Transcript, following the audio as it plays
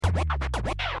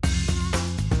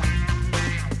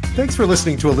Thanks for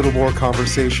listening to A Little More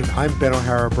Conversation. I'm Ben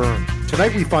O'Hara Byrne.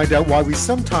 Tonight we find out why we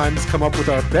sometimes come up with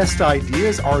our best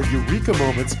ideas, our eureka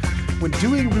moments, when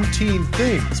doing routine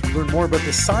things. We learn more about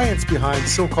the science behind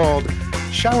so-called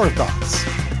shower thoughts.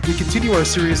 We continue our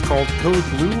series called Code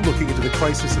Blue, looking into the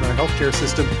crisis in our healthcare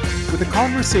system, with a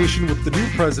conversation with the new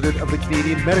president of the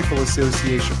Canadian Medical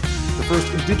Association, the first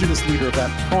Indigenous leader of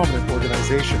that prominent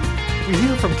organization. We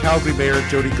hear from Calgary Mayor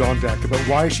Jyoti Gondek about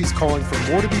why she's calling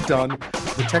for more to be done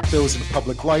to protect those in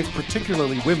public life,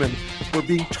 particularly women, who are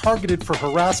being targeted for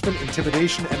harassment,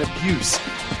 intimidation, and abuse.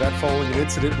 That following an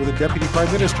incident where the Deputy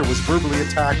Prime Minister was verbally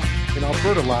attacked in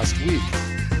Alberta last week.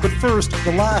 But first,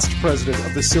 the last president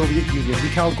of the Soviet Union,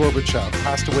 Mikhail Gorbachev,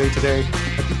 passed away today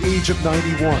at the age of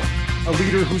 91. A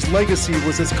leader whose legacy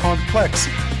was as complex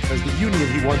as the union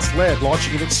he once led,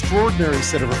 launching an extraordinary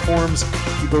set of reforms.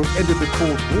 He both ended the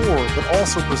Cold War, but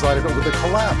also presided over the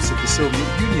collapse of the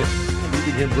Soviet Union,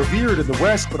 leaving him revered in the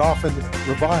West, but often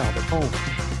reviled at home.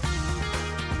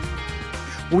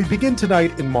 Well, we begin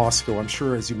tonight in Moscow. I'm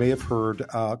sure, as you may have heard,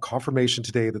 confirmation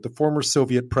today that the former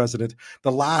Soviet president,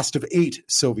 the last of 8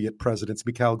 Soviet presidents,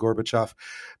 Mikhail Gorbachev,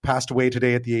 passed away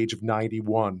today at the age of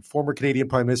 91. Former Canadian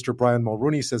Prime Minister Brian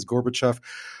Mulroney says Gorbachev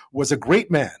was a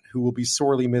great man who will be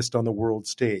sorely missed on the world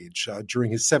stage.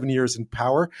 During his 7 years in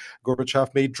power,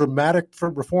 Gorbachev made dramatic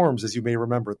reforms, as you may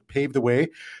remember, that paved the way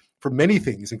for many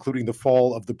things, including the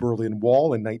fall of the Berlin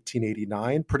Wall in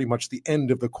 1989, pretty much the end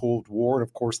of the Cold War, and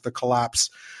of course the collapse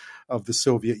of the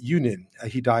Soviet Union.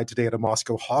 He died today at a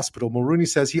Moscow hospital. Mulroney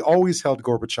says he always held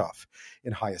Gorbachev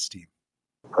in high esteem.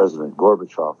 President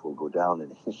Gorbachev will go down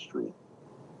in history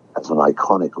as an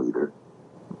iconic leader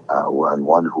and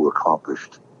one who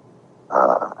accomplished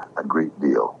a great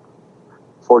deal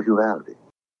for humanity.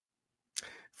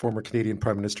 Former Canadian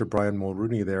Prime Minister Brian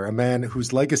Mulroney there, a man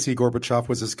whose legacy, Gorbachev,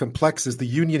 was as complex as the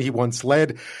union he once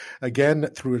led, again,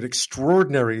 through an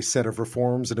extraordinary set of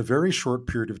reforms in a very short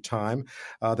period of time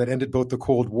that ended both the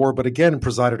Cold War, but again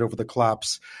presided over the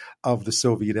collapse of the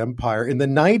Soviet Empire. In the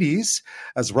 90s,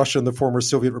 as Russia and the former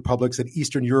Soviet republics and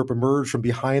Eastern Europe emerged from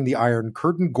behind the Iron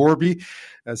Curtain, Gorby,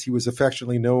 as he was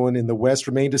affectionately known in the West,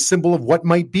 remained a symbol of what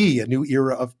might be a new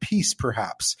era of peace,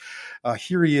 perhaps.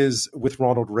 Here he is with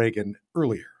Ronald Reagan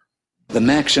earlier. The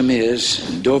maxim is,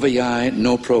 doviai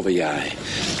no proviai,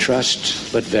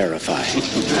 trust but verify.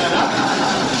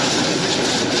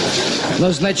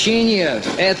 Назначение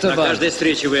этого... На каждой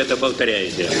встрече вы это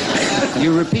повторяете.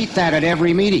 You repeat that at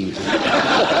every meeting.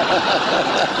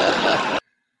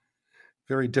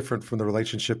 Very different from the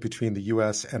relationship between the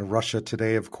U.S. and Russia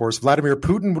today, of course. Vladimir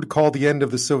Putin would call the end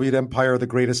of the Soviet Empire the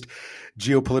greatest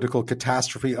geopolitical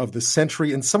catastrophe of the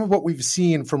century. And some of what we've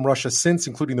seen from Russia since,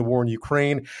 including the war in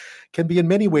Ukraine, can be in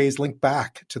many ways linked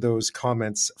back to those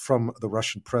comments from the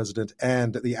Russian president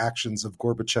and the actions of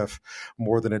Gorbachev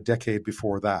more than a decade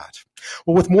before that.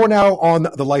 Well, with more now on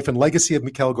the life and legacy of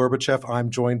Mikhail Gorbachev, I'm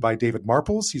joined by David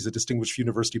Marples. He's a distinguished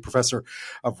university professor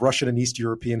of Russian and East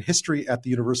European history at the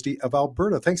University of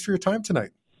Alberta. Thanks for your time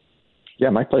tonight. Yeah,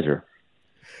 my pleasure.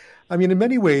 I mean, in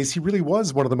many ways, he really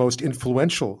was one of the most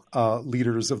influential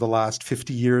leaders of the last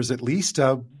 50 years at least,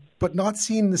 but not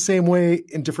seen the same way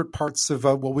in different parts of,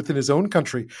 within his own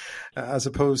country, as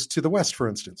opposed to the West, for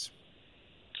instance.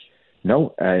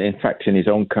 No, in fact, in his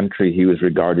own country, he was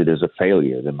regarded as a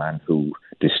failure, the man who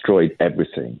destroyed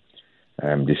everything,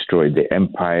 destroyed the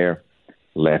empire,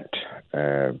 left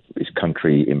his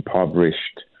country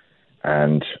impoverished,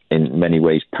 and in many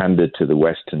ways pandered to the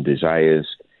Western desires,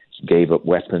 gave up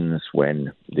weapons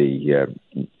when the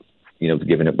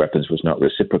giving up weapons was not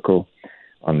reciprocal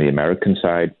on the American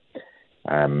side.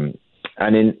 And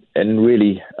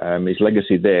really, his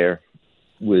legacy there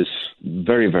was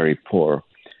very, very poor.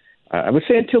 I would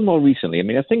say until more recently. I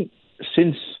mean, I think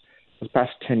since the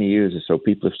past 10 years or so,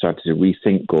 people have started to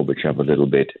rethink Gorbachev a little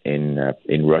bit in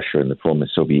Russia and the former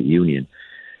Soviet Union.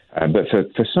 But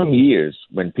for some years,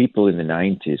 when people in the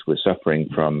 90s were suffering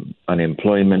from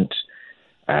unemployment,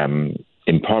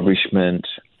 impoverishment,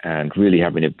 and really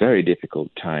having a very difficult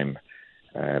time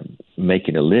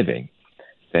making a living,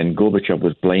 then Gorbachev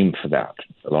was blamed for that,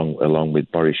 along with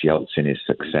Boris Yeltsin, his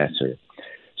successor.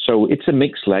 So it's a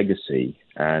mixed legacy,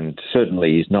 and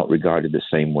certainly he's not regarded the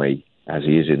same way as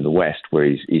he is in the West, where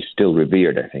he's still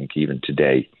revered, I think, even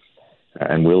today,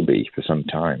 and will be for some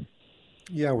time.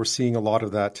 Yeah, we're seeing a lot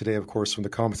of that today, of course, from the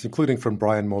comments, including from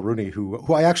Brian Mulrooney,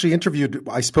 who I actually interviewed.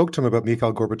 I spoke to him about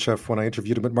Mikhail Gorbachev when I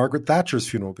interviewed him at Margaret Thatcher's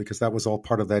funeral, because that was all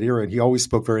part of that era. And he always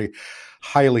spoke very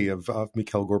highly of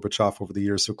Mikhail Gorbachev over the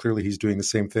years. So clearly he's doing the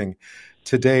same thing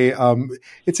today.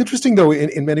 It's interesting, though,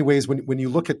 in many ways, when you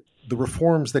look at the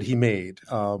reforms that he made,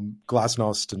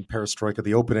 Glasnost and Perestroika,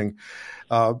 the opening,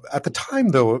 at the time,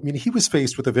 though, I mean, he was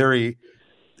faced with a very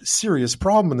serious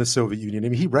problem in the Soviet Union. I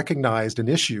mean, he recognized an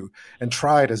issue and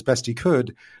tried as best he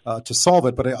could to solve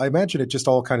it, but I imagine it just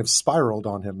all kind of spiraled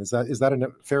on him. Is that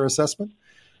a fair assessment?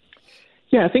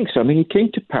 Yeah, I think so. I mean, he came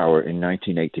to power in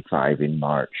 1985 in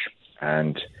March,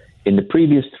 and in the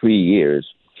previous 3 years,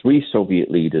 3 Soviet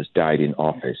leaders died in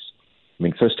office. I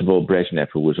mean, first of all, Brezhnev,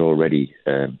 who was already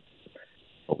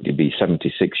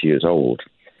 76 years old,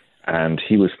 and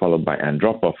he was followed by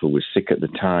Andropov, who was sick at the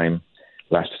time,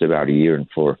 lasted about a year and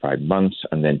 4 or 5 months,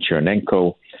 and then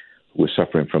Chernenko, who was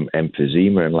suffering from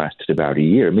emphysema and lasted about a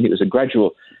year. I mean, it was a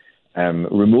gradual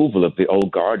removal of the old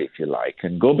guard, if you like.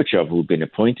 And Gorbachev, who had been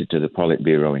appointed to the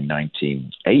Politburo in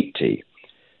 1980,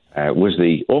 was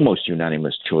the almost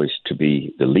unanimous choice to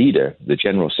be the leader, the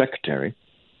general secretary,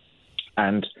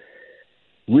 and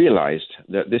realized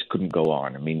that this couldn't go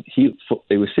on. I mean, he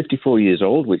was 54 years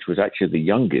old, which was actually the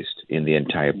youngest in the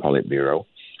entire Politburo.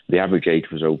 The average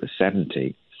age was over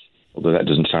 70, although that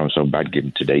doesn't sound so bad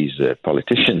given today's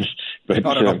politicians. But,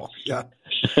 not at all, yeah.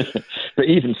 But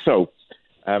even so,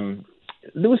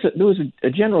 there was a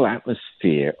general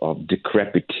atmosphere of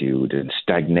decrepitude and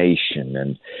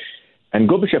stagnation, and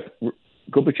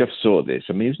Gorbachev saw this.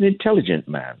 I mean, he was an intelligent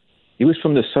man. He was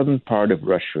from the southern part of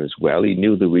Russia as well. He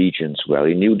knew the regions well.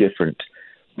 He knew different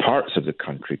parts of the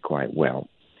country quite well.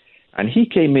 And he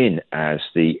came in as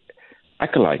the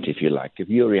acolyte, if you like,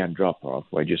 of Yuri Andropov,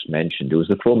 who I just mentioned, who was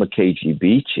the former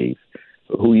KGB chief,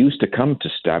 who used to come to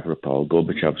Stavropol,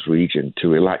 Gorbachev's region, to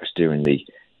relax during the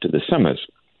summers,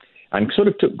 and sort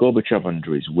of took Gorbachev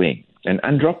under his wing. And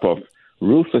Andropov,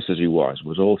 ruthless as he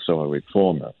was also a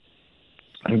reformer.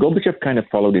 And Gorbachev kind of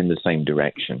followed in the same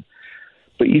direction.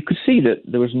 But you could see that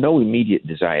there was no immediate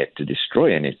desire to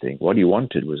destroy anything. What he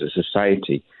wanted was a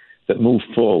society that moved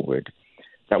forward,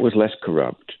 that was less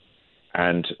corrupt,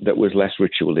 and that was less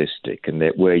ritualistic, and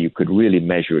that where you could really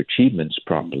measure achievements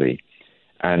properly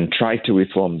and try to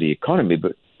reform the economy,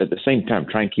 but at the same time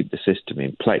try and keep the system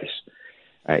in place.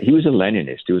 He was a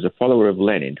Leninist. He was a follower of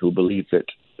Lenin who believed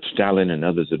that Stalin and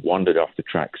others had wandered off the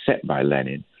track set by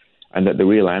Lenin, and that the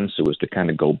real answer was to kind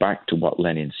of go back to what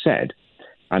Lenin said,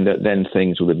 and that then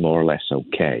things would be more or less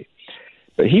okay.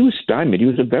 But he was stymied. He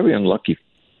was a very unlucky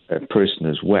person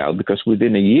as well, because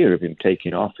within a year of him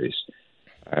taking office,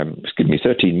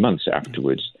 13 months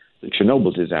afterwards, the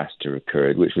Chernobyl disaster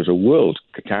occurred, which was a world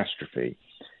catastrophe.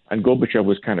 And Gorbachev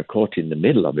was kind of caught in the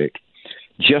middle of it,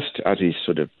 just as his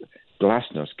sort of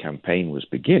Glasnost campaign was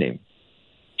beginning.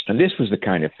 And this was the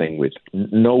kind of thing which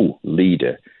no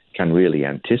leader can really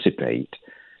anticipate.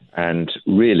 And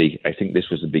really, I think this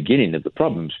was the beginning of the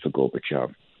problems for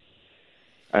Gorbachev.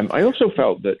 I also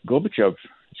felt that Gorbachev,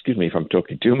 excuse me if I'm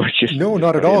talking too much. No,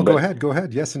 not at all. Go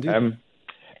ahead. Yes, indeed.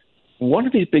 One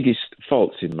of his biggest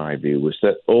faults, in my view, was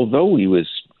that although he was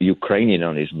Ukrainian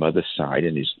on his mother's side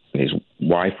and his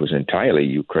wife was entirely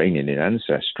Ukrainian in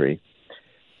ancestry,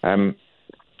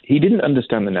 he didn't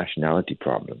understand the nationality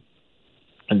problem.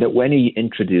 And that when he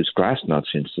introduced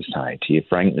glasnost in society, a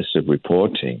frankness of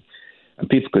reporting, and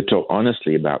people could talk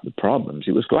honestly about the problems,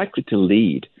 it was likely to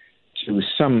lead to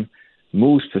some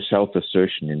moves for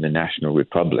self-assertion in the national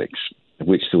republics, of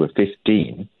which there were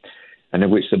 15, and of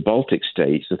which the Baltic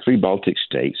states, the 3 Baltic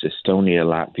states, Estonia,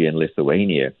 Latvia, and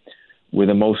Lithuania, were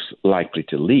the most likely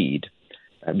to lead,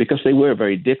 because they were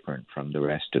very different from the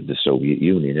rest of the Soviet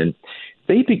Union. And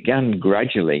they began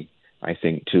gradually, I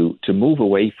think, to move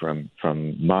away from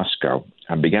Moscow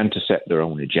and began to set their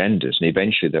own agendas, and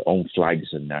eventually their own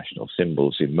flags and national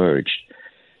symbols emerged.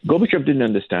 Gorbachev didn't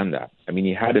understand that. I mean,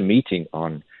 he had a meeting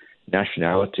on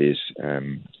nationalities, a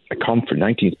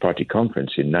 19th Party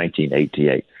conference in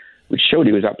 1988, which showed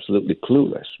he was absolutely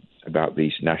clueless about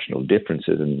these national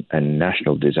differences and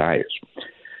national desires.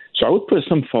 So I would put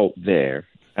some fault there.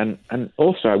 And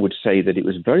also I would say that it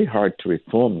was very hard to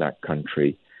reform that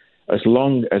country as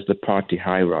long as the party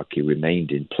hierarchy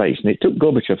remained in place. And it took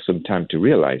Gorbachev some time to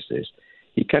realize this.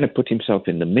 He kind of put himself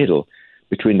in the middle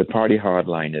between the party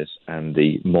hardliners and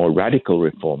the more radical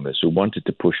reformers who wanted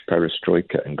to push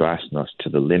perestroika and glasnost to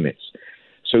the limits.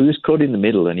 So he was caught in the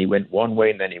middle, and he went one way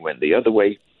and then he went the other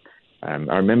way. I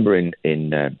remember in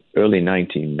early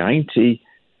 1990,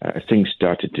 things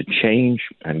started to change,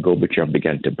 and Gorbachev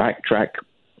began to backtrack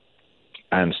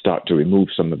and start to remove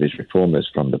some of his reformers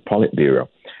from the Politburo.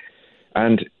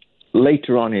 And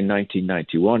later on in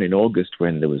 1991, in August,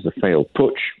 when there was the failed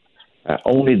putsch,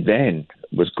 only then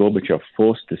was Gorbachev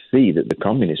forced to see that the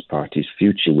Communist Party's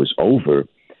future was over.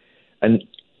 And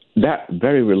that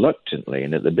very reluctantly,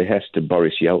 and at the behest of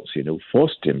Boris Yeltsin, who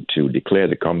forced him to declare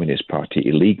the Communist Party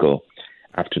illegal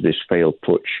after this failed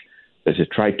putsch, as he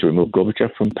tried to remove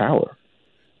Gorbachev from power.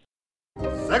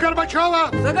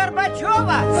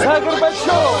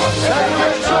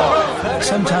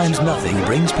 Sometimes nothing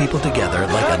brings people together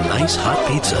like a nice hot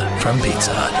pizza from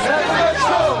Pizza Hut.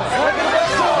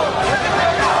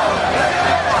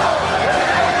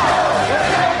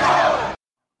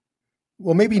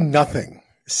 Well, maybe nothing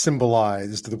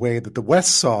symbolized the way that the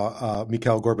West saw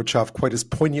Mikhail Gorbachev quite as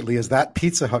poignantly as that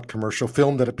Pizza Hut commercial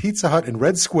filmed at a Pizza Hut in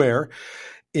Red Square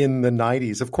in the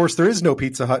 90s. Of course, there is no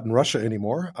Pizza Hut in Russia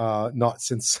anymore, not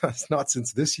since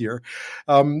this year.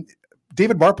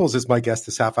 David Marples is my guest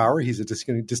this half hour. He's a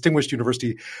distinguished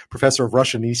university professor of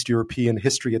Russian and East European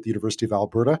history at the University of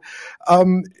Alberta. A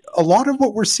lot of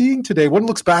what we're seeing today, one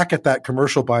looks back at that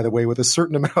commercial, by the way, with a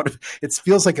certain amount of, it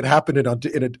feels like it happened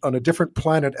on a different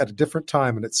planet at a different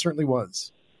time, and it certainly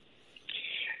was.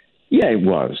 Yeah, it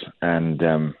was. And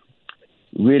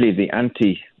really the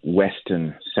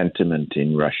anti-Western sentiment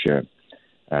in Russia,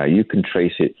 you can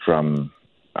trace it from,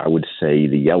 I would say,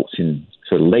 the Yeltsin,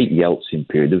 sort of late Yeltsin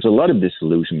period. There was a lot of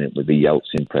disillusionment with the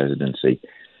Yeltsin presidency.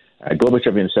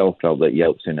 Gorbachev himself felt that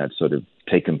Yeltsin had sort of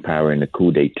taken power in a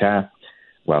coup d'etat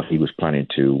while he was planning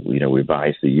to,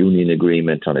 revise the Union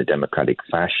agreement on a democratic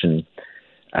fashion.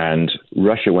 And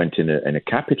Russia went in a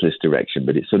capitalist direction,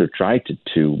 but it sort of tried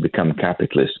to become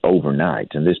capitalist overnight.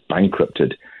 And this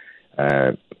bankrupted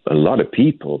a lot of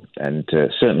people and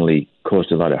certainly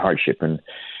caused a lot of hardship. And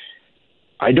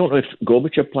I don't know if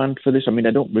Gorbachev planned for this. I mean,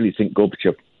 I don't really think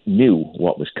Gorbachev knew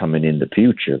what was coming in the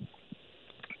future.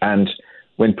 And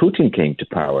when Putin came to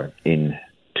power in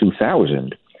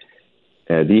 2000,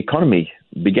 the economy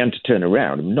began to turn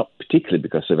around, not particularly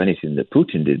because of anything that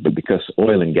Putin did, but because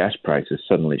oil and gas prices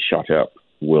suddenly shot up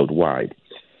worldwide.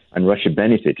 And Russia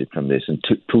benefited from this, and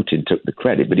Putin took the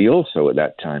credit. But he also, at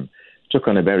that time, took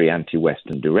on a very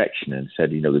anti-Western direction and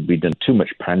said, that we'd done too much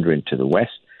pandering to the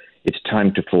West. It's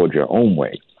time to forge our own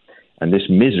way. And this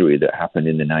misery that happened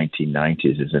in the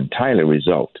 1990s is entirely a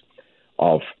result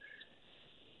of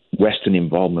Western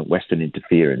involvement, Western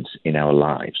interference in our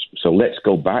lives. So let's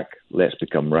go back, let's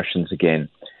become Russians again,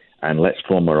 and let's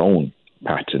form our own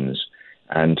patterns.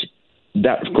 And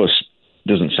that, of course,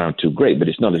 doesn't sound too great, but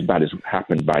it's not as bad as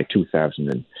happened by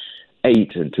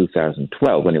 2008 and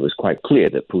 2012, when it was quite clear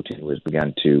that Putin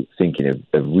began to thinking of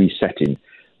resetting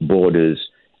borders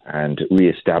and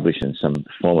re-establishing some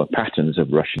former patterns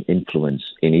of Russian influence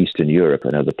in Eastern Europe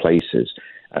and other places,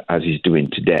 as he's doing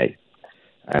today.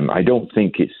 I don't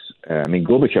think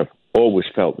Gorbachev always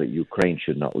felt that Ukraine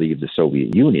should not leave the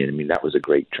Soviet Union. I mean, that was a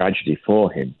great tragedy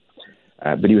for him.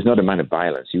 But he was not a man of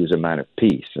violence. He was a man of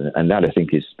peace. And that, I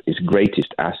think, is his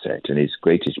greatest asset and his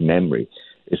greatest memory,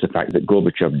 is the fact that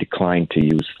Gorbachev declined to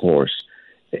use force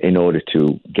in order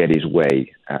to get his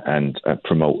way and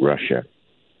promote Russia.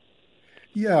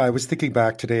 Yeah, I was thinking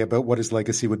back today about what his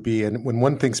legacy would be. And when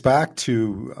one thinks back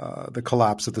to the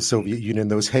collapse of the Soviet Union,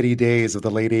 those heady days of the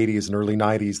late 80s and early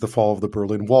 90s, the fall of the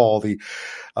Berlin Wall, the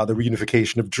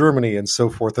reunification of Germany and so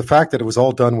forth, the fact that it was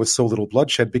all done with so little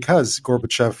bloodshed because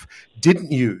Gorbachev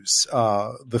didn't use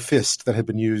the fist that had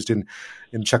been used in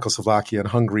Czechoslovakia and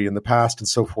Hungary in the past and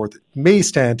so forth, may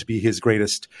stand to be his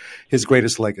greatest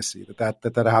legacy, that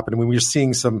happened. I mean, we're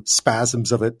seeing some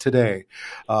spasms of it today.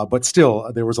 But still,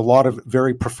 there was a lot of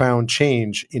very profound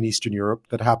change in Eastern Europe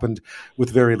that happened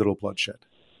with very little bloodshed.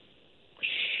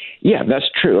 Yeah, that's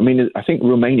true. I mean, I think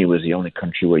Romania was the only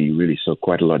country where you really saw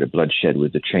quite a lot of bloodshed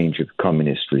with the change of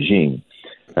communist regime.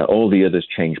 All the others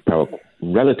changed power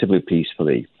relatively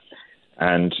peacefully.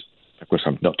 And of course,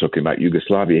 I'm not talking about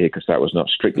Yugoslavia here because that was not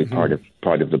strictly part of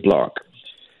the bloc.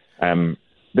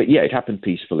 But yeah, it happened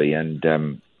peacefully, and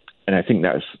I think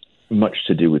that's much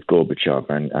to do with Gorbachev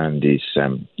and his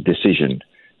decision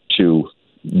to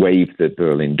waive the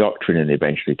Berlin Doctrine and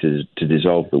eventually to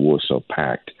dissolve the Warsaw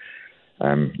Pact.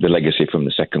 The legacy from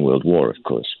the Second World War, of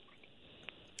course.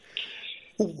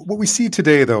 What we see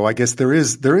today, though, I guess there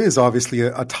is obviously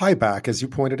a tie back, as you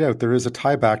pointed out. There is a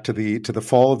tie back to the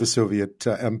fall of the Soviet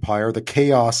Empire, the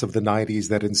chaos of the 90s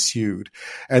that ensued,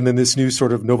 and then this new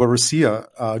sort of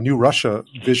Novorossiya, new Russia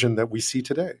vision that we see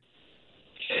today.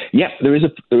 Yeah, there is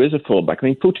a fallback. I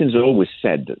mean, Putin's always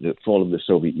said that the fall of the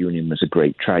Soviet Union was a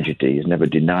great tragedy. He's never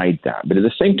denied that. But at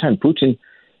the same time, Putin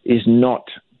is not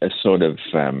a sort of,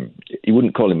 you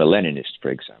wouldn't call him a Leninist, for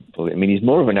example. I mean, he's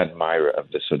more of an admirer of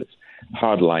the sort of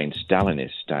hardline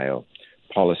Stalinist style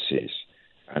policies.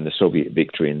 and the Soviet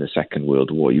victory in the Second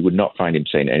World War. You would not find him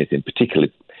saying anything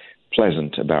particularly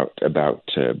pleasant about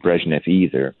Brezhnev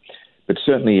either, but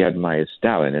certainly he admires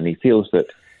Stalin, and he feels that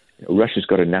Russia's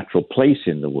got a natural place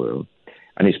in the world,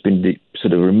 and it's been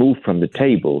sort of removed from the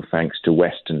table thanks to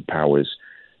Western powers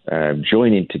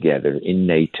joining together in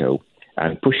NATO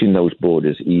and pushing those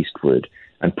borders eastward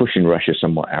and pushing Russia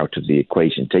somewhat out of the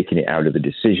equation, taking it out of the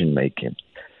decision-making.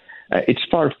 It's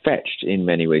far-fetched in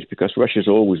many ways because Russia's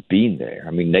always been there.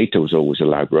 I mean, NATO's always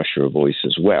allowed Russia a voice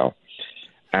as well.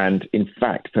 And in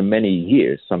fact, for many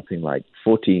years, something like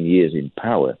 14 years in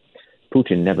power,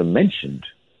 Putin never mentioned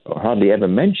or hardly ever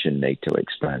mentioned NATO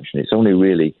expansion. It's only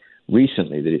really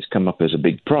recently that it's come up as a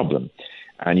big problem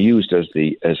and used as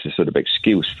a sort of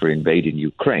excuse for invading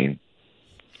Ukraine.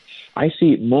 I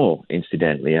see it more,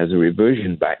 incidentally, as a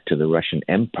reversion back to the Russian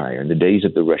Empire and the days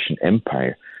of the Russian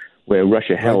Empire, where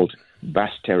Russia held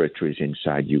vast territories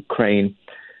inside Ukraine,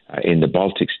 in the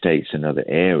Baltic states and other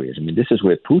areas. I mean, this is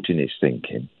where Putin is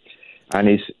thinking. And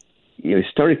his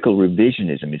historical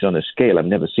revisionism is on a scale I've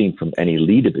never seen from any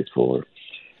leader before.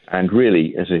 And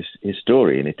really, as a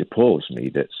historian, it appalls me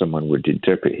that someone would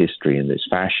interpret history in this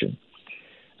fashion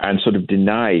and sort of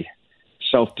deny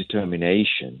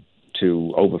self-determination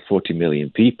to over 40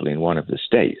 million people in one of the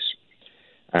states.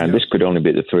 And this could only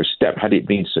be the first step. Had it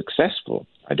been successful,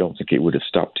 I don't think it would have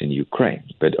stopped in Ukraine.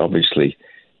 But obviously,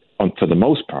 for the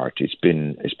most part, it's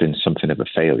been something of a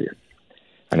failure.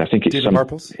 And I think it's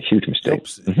a huge mistake.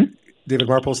 David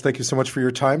Marples, thank you so much for your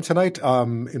time tonight.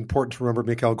 Important to remember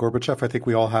Mikhail Gorbachev. I think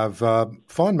we all have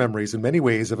fond memories in many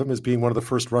ways of him as being one of the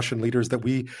first Russian leaders that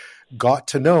we got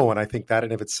to know. And I think that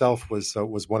in of itself was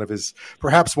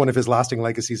perhaps one of his lasting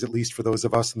legacies, at least for those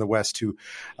of us in the West who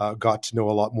got to know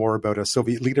a lot more about a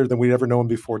Soviet leader than we'd ever known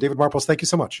before. David Marples, thank you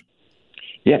so much.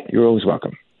 Yeah, you're always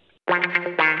welcome.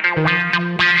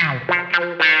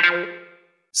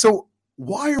 So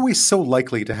why are we so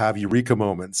likely to have eureka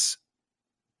moments?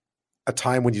 A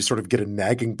time when you sort of get a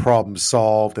nagging problem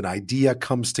solved, an idea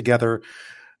comes together,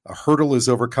 a hurdle is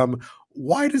overcome.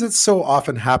 Why does it so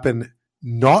often happen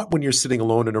not when you're sitting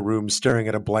alone in a room staring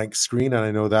at a blank screen? And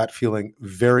I know that feeling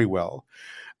very well.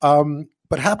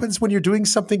 But happens when you're doing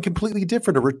something completely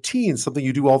different, a routine, something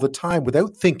you do all the time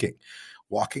without thinking,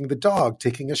 walking the dog,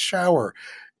 taking a shower.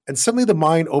 And suddenly the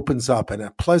mind opens up and a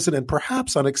pleasant and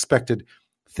perhaps unexpected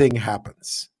thing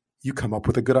happens. You come up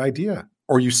with a good idea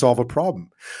or you solve a problem.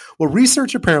 Well,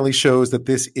 research apparently shows that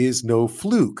this is no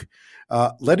fluke.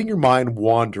 Letting your mind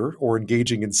wander or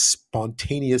engaging in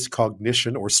spontaneous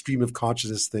cognition or stream of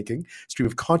consciousness thinking,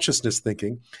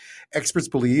 experts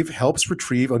believe helps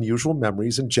retrieve unusual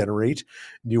memories and generate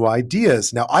new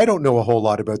ideas. Now, I don't know a whole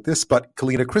lot about this, but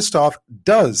Kalina Christoff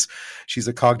does. She's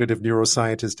a cognitive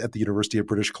neuroscientist at the University of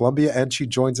British Columbia, and she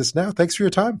joins us now. Thanks for your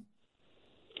time.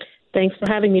 Thanks for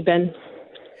having me, Ben.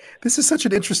 This is such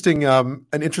an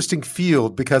interesting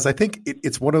field because I think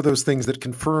it's one of those things that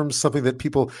confirms something that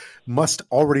people must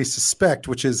already suspect,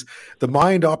 which is the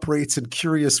mind operates in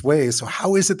curious ways. So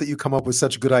how is it that you come up with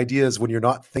such good ideas when you're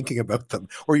not thinking about them,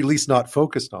 or at least not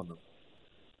focused on them?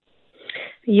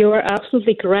 You are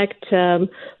absolutely correct.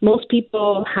 Most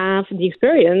people have the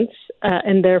experience,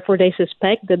 and therefore they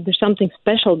suspect that there's something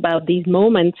special about these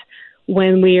moments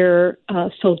when we're,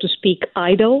 so to speak,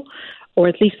 idle, or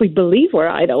at least we believe we're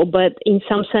idle. But in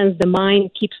some sense, the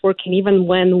mind keeps working even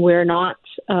when we're not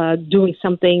doing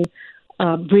something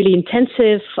really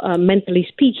intensive, mentally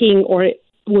speaking, or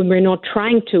when we're not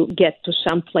trying to get to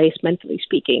some place, mentally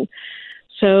speaking.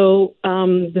 So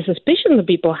the suspicion that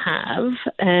people have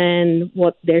and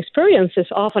what their experience is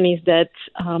often is that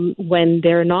when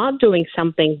they're not doing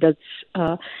something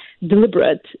that's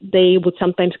deliberate, they would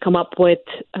sometimes come up with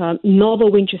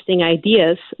novel, interesting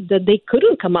ideas that they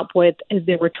couldn't come up with as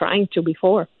they were trying to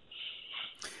before.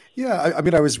 Yeah, I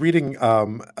mean, I was reading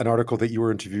an article that you were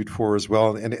interviewed for as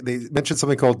well, and they mentioned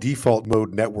something called default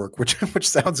mode network, which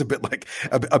sounds a bit like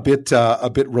a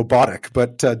bit robotic,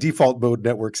 but default mode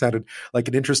network sounded like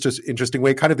an interesting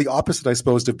way, kind of the opposite, I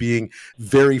suppose, of being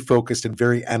very focused and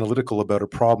very analytical about a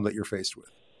problem that you're faced with.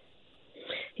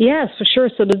 Yes, for sure.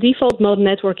 So the default mode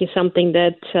network is something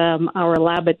that our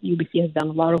lab at UBC has done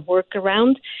a lot of work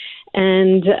around.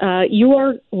 And you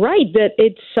are right that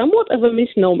it's somewhat of a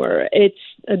misnomer. It's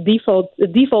a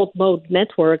default mode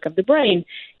network of the brain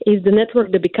is the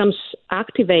network that becomes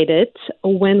activated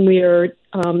when we're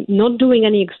not doing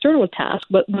any external task,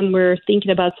 but when we're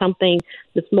thinking about something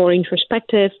that's more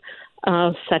introspective,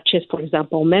 such as, for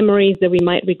example, memories that we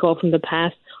might recall from the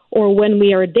past, or when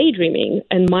we are daydreaming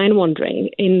and mind-wandering,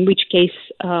 in which case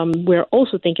we're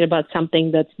also thinking about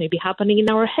something that's maybe happening in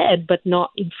our head, but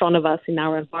not in front of us in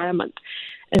our environment.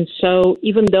 And so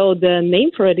even though the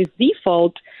name for it is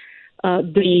default,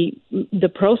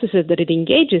 the processes that it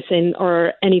engages in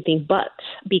are anything but,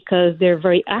 because they're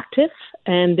very active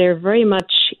and they're very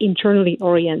much internally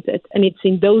oriented. And it's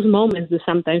in those moments that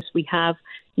sometimes we have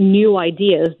new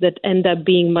ideas that end up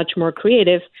being much more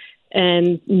creative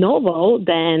and novel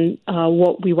than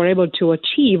what we were able to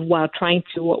achieve while trying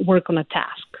to work on a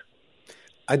task.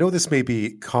 I know this may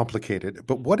be complicated,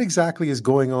 but what exactly is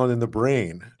going on in the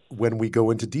brain when we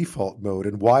go into default mode,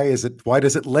 and why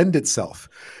does it lend itself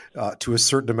to a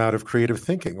certain amount of creative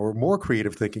thinking, or more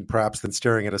creative thinking perhaps than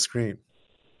staring at a screen?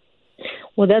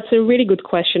 Well, that's a really good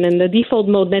question. And the default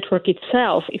mode network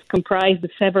itself is comprised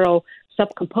of several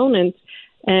subcomponents.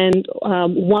 And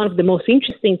one of the most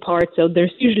interesting parts, so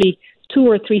there's usually 2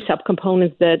 or 3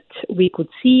 subcomponents that we could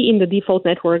see in the default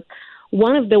network.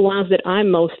 One of the ones that I'm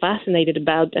most fascinated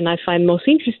about and I find most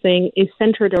interesting is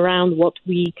centered around what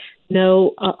we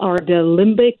know are the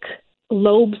limbic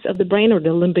lobes of the brain, or the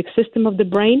limbic system of the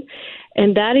brain.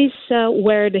 And that is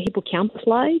where the hippocampus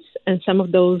lies, and some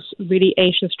of those really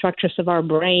ancient structures of our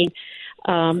brain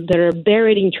that are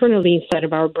buried internally inside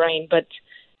of our brain. But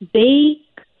they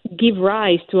give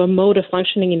rise to a mode of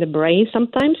functioning in the brain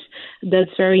sometimes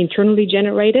that's very internally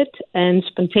generated and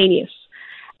spontaneous.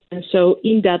 And so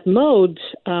in that mode,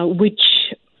 which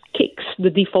kicks the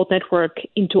default network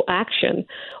into action,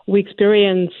 we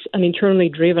experience an internally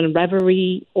driven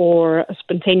reverie or a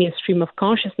spontaneous stream of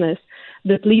consciousness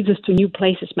that leads us to new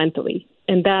places mentally.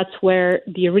 And that's where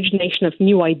the origination of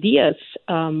new ideas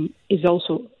is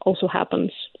also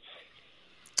happens.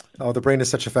 Oh, the brain is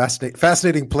such a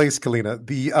fascinating place, Kalina.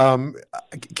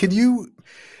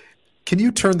 Can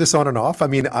you turn this on and off? I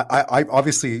mean, I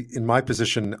obviously, in my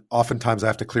position, oftentimes I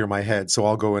have to clear my head. So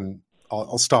I'll go and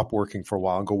I'll stop working for a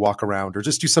while and go walk around, or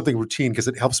just do something routine, because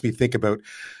it helps me think about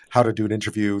how to do an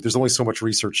interview. There's only so much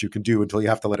research you can do until you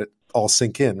have to let it all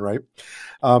sink in, right?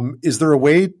 Is there a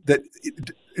way that,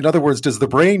 in other words, does the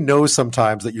brain know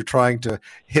sometimes that you're trying to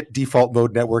hit default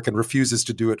mode network and refuses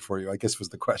to do it for you, I guess was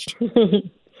the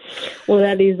question. Well,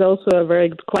 that is also a very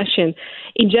good question.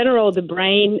 In general, the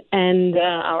brain and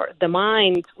the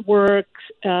mind work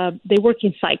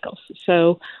in cycles.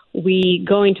 So we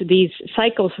go into these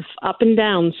cycles of up and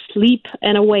down, sleep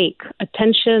and awake,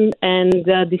 attention and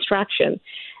distraction.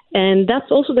 And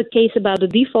that's also the case about the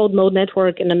default mode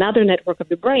network and another network of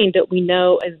the brain that we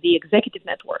know as the executive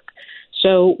network.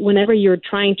 So whenever you're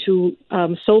trying to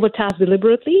solve a task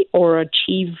deliberately or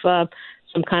achieve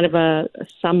some kind of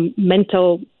some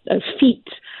mental feat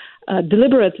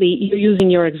deliberately, you're using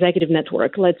your executive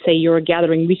network. Let's say you're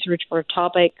gathering research for a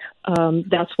topic,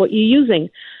 that's what you're using.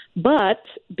 But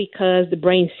because the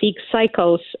brain seeks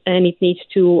cycles and it needs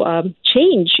to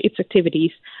change its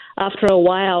activities, after a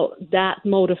while, that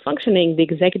mode of functioning, the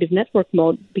executive network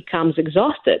mode, becomes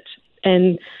exhausted.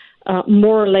 And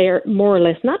more or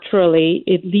less naturally,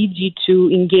 it leads you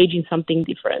to engage in something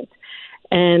different.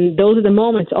 And those are the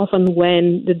moments often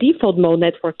when the default mode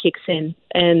network kicks in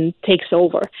and takes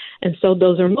over. And so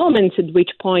those are moments at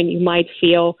which point you might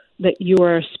feel that you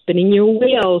are spinning your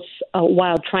wheels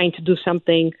while trying to do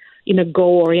something in a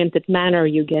goal-oriented manner.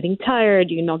 You're getting tired,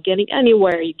 you're not getting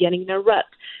anywhere, you're getting in a rut.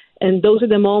 And those are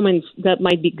the moments that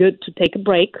might be good to take a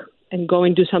break and go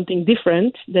and do something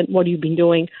different than what you've been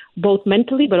doing, both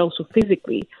mentally but also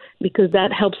physically, because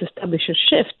that helps establish a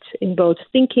shift in both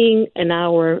thinking and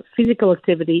our physical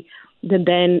activity that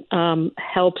then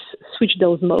helps switch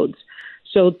those modes.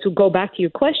 So to go back to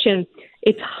your question,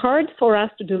 it's hard for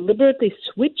us to deliberately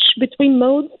switch between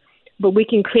modes, but we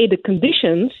can create the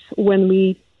conditions when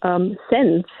we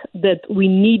sense that we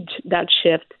need that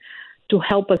shift to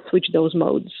help us switch those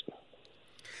modes.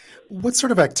 What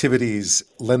sort of activities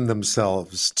lend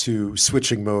themselves to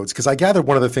switching modes? Because I gather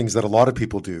one of the things that a lot of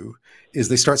people do is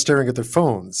they start staring at their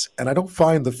phones. And I don't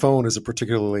find the phone as a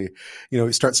particularly,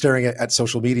 start staring at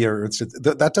social media, or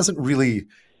that doesn't really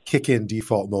kick in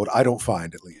default mode, I don't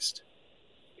find, at least.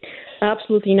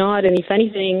 Absolutely not. And if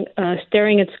anything,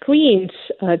 staring at screens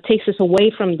takes us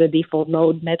away from the default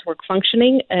mode network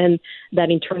functioning and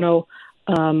that internal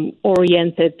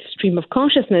oriented stream of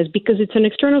consciousness, because it's an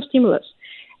external stimulus.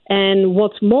 And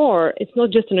what's more, it's not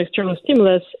just an external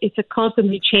stimulus, it's a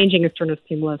constantly changing external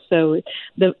stimulus. So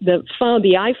the phone,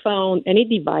 the iPhone, any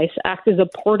device acts as a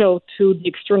portal to the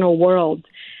external world,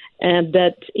 and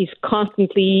that is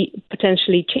constantly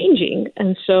potentially changing.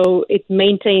 And so it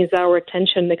maintains our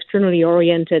attention externally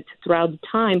oriented throughout the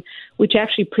time, which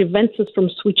actually prevents us from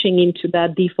switching into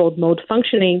that default mode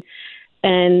functioning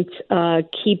and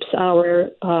keeps our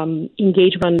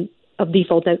engagement of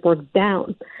default network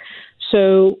down.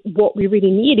 So what we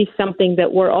really need is something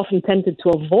that we're often tempted to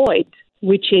avoid,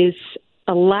 which is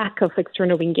a lack of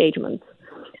external engagement.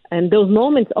 And those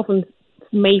moments often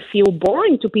may feel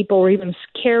boring to people, or even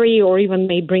scary, or even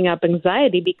may bring up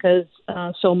anxiety, because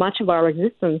so much of our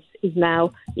existence is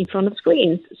now in front of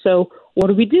screens. So what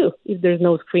do we do if there's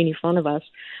no screen in front of us?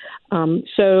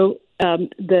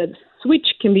 The switch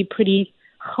can be pretty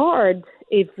hard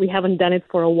if we haven't done it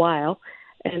for a while.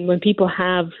 And when people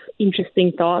have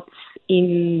interesting thoughts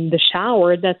in the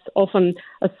shower, that's often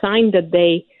a sign that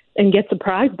and get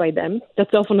surprised by them.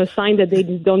 That's often a sign that they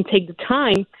just don't take the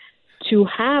time to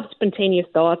have spontaneous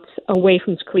thoughts away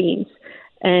from screens.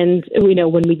 And,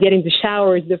 when we get into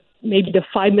showers, maybe the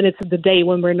 5 minutes of the day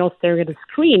when we're not staring at a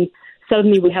screen,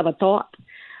 suddenly we have a thought.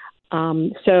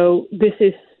 So this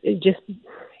is just,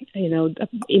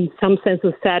 in some sense,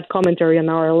 a sad commentary on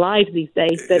our lives these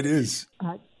days. That it is.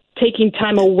 Taking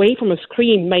time away from a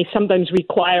screen may sometimes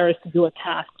require us to do a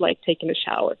task like taking a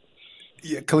shower.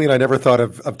 Yeah, Kalina, I never thought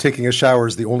of taking a shower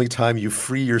as the only time you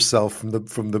free yourself from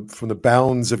the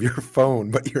bounds of your phone.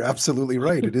 But you're absolutely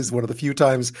right. It is one of the few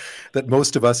times that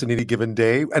most of us in any given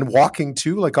day, and walking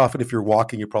too. Like often, if you're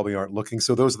walking, you probably aren't looking.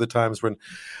 So those are the times when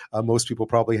most people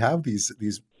probably have these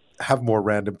have more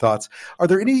random thoughts. Are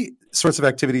there any sorts of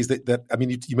activities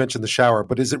that you mentioned the shower,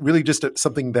 but is it really just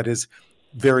something that is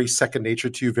very second nature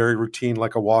to you, very routine,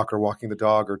 like a walk or walking the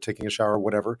dog or taking a shower or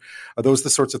whatever? Are those the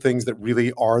sorts of things that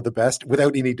really are the best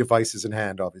without any devices in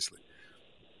hand, obviously?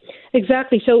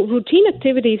 Exactly. So routine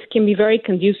activities can be very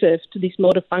conducive to this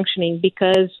mode of functioning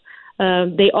because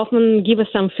they often give us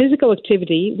some physical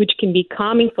activity, which can be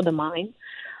calming for the mind.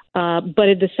 But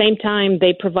at the same time,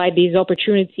 they provide these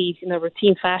opportunities in a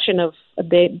routine fashion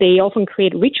they often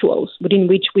create rituals within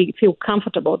which we feel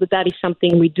comfortable that is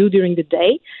something we do during the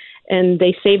day. And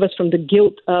they save us from the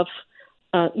guilt of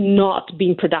not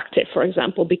being productive, for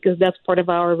example, because that's part of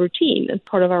our routine and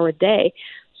part of our day.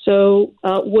 So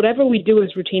whatever we do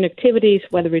as routine activities,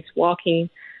 whether it's walking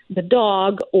the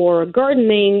dog or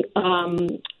gardening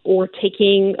or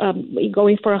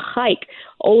going for a hike,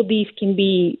 all these can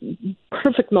be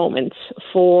perfect moments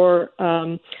for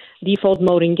default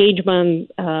mode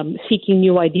engagement, seeking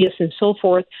new ideas and so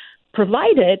forth,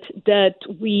 provided that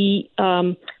we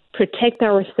protect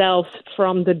ourselves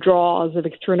from the draws of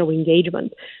external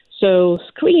engagement. So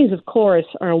screens, of course,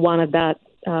 are one of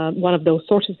those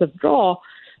sources of draw.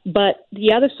 But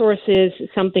the other source is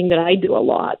something that I do a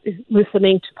lot, is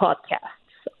listening to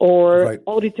podcasts or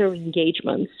auditory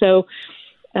engagement. So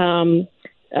something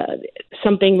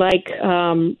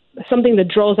that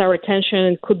draws our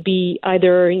attention could be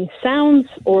either in sounds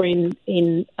or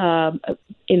in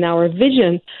our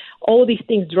vision. All these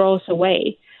things draw us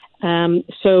away.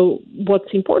 So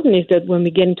what's important is that when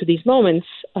we get into these moments,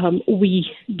 we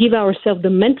give ourselves the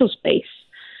mental space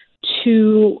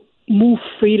to move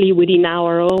freely within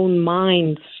our own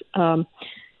minds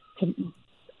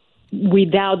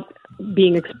without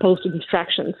being exposed to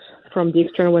distractions from the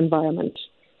external environment.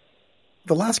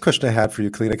 The last question I had for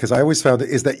you, Kalina, because I always found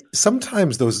is that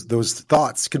sometimes those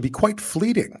thoughts can be quite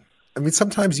fleeting. I mean,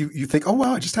 sometimes you think, oh,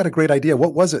 wow, I just had a great idea.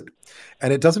 What was it?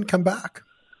 And it doesn't come back.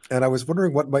 And I was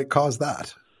wondering what might cause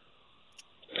that.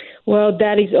 Well,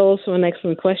 that is also an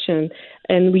excellent question.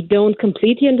 And we don't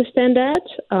completely understand that.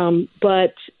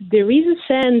 But there is a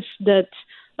sense that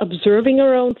observing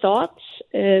our own thoughts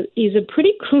is a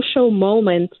pretty crucial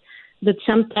moment that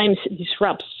sometimes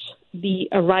disrupts the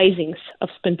arisings of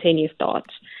spontaneous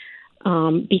thoughts.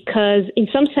 Because in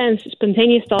some sense,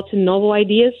 spontaneous thoughts and novel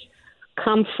ideas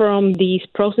come from these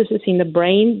processes in the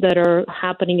brain that are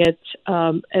happening at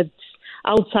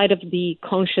outside of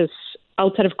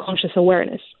conscious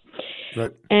awareness.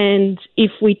 Right. And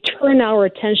if we turn our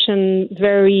attention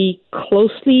very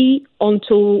closely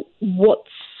onto what's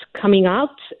coming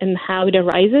out and how it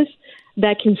arises,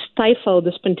 that can stifle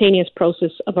the spontaneous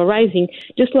process of arising,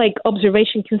 just like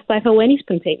observation can stifle any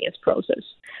spontaneous process.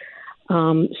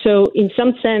 So in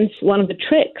some sense, one of the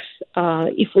tricks,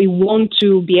 if we want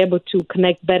to be able to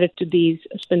connect better to these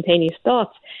spontaneous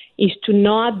thoughts, is to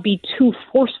not be too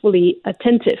forcefully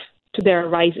attentive to their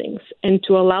arisings and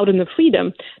to allow them the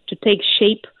freedom to take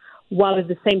shape while at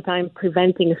the same time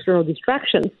preventing external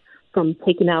distractions from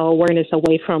taking our awareness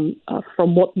away from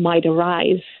what might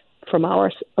arise from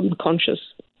our unconscious.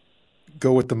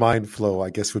 Go with the mind flow, I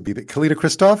guess, would be the Kalina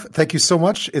Christoff. Thank you so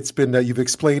much. It's been you've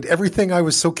explained everything I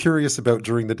was so curious about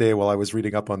during the day while I was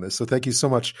reading up on this. So thank you so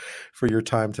much for your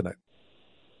time tonight.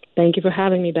 Thank you for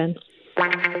having me, Ben.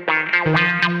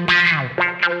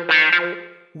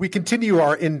 We continue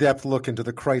our in-depth look into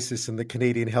the crisis in the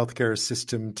Canadian healthcare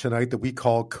system tonight that we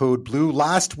call Code Blue.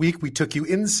 Last week, we took you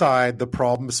inside the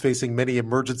problems facing many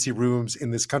emergency rooms in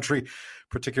this country,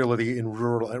 particularly in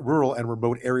rural and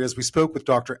remote areas. We spoke with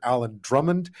Dr. Alan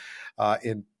Drummond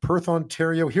in Perth,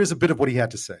 Ontario. Here's a bit of what he had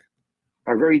to say.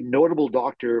 A very notable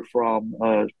doctor from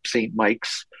St.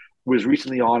 Mike's was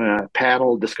recently on a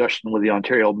panel discussion with the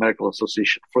Ontario Medical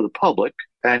Association for the public.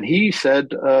 And he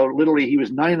said, literally, he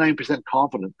was 99%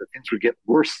 confident that things would get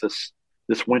worse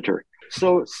this winter.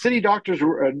 So city doctors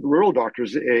and rural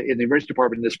doctors in the emergency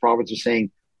department in this province are saying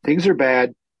things are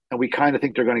bad, and we kind of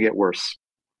think they're going to get worse.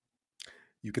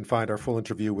 You can find our full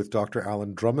interview with Dr.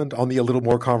 Alan Drummond on the A Little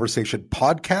More Conversation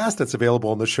podcast that's available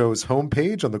on the show's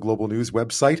homepage on the Global News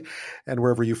website and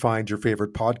wherever you find your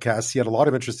favorite podcasts. He had a lot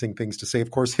of interesting things to say. Of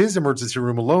course, his emergency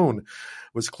room alone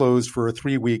was closed for a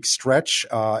 3-week stretch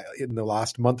in the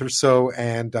last month or so,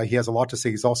 and he has a lot to say.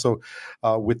 He's also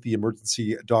with the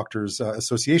Emergency Doctors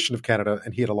Association of Canada,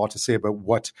 and he had a lot to say about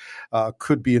what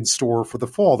could be in store for the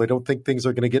fall. They don't think things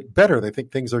are going to get better. They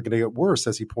think things are going to get worse,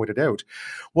 as he pointed out.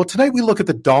 Well, tonight we look at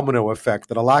the domino effect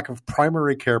that a lack of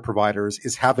primary care providers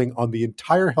is having on the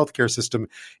entire healthcare system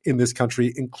in this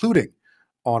country, including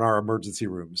on our emergency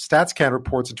rooms. StatsCan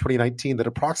reports in 2019 that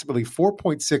approximately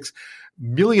 4.6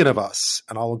 million of us,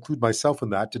 and I'll include myself in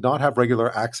that, did not have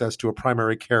regular access to a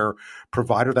primary care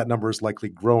provider. That number is likely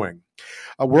growing.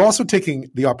 We're also taking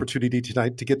the opportunity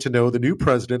tonight to get to know the new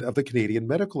president of the Canadian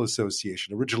Medical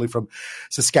Association. Originally from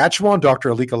Saskatchewan, Dr.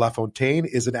 Alika Lafontaine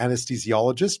is an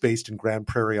anesthesiologist based in Grande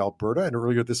Prairie, Alberta, and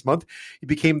earlier this month, he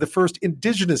became the first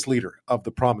Indigenous leader of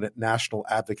the prominent national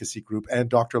advocacy group. And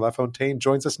Dr. Lafontaine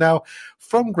joins us now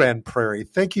from Grande Prairie.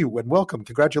 Thank you and welcome.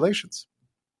 Congratulations.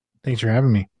 Thanks for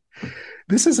having me.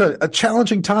 This is a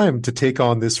challenging time to take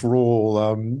on this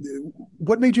role.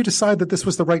 What made you decide that this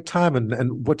was the right time,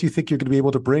 and what do you think you're going to be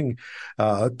able to bring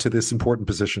to this important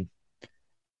position?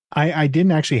 I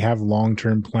didn't actually have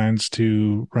long-term plans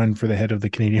to run for the head of the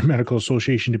Canadian Medical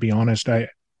Association, to be honest. I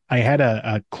had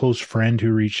a close friend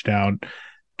who reached out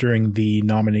during the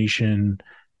nomination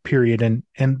period, and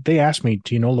they asked me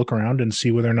to, look around and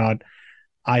see whether or not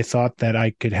I thought that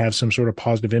I could have some sort of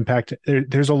positive impact.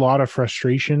 There's a lot of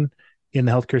frustration in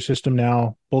the healthcare system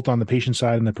now, both on the patient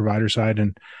side and the provider side.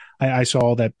 And I saw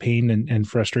all that pain and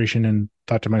frustration and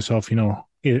thought to myself,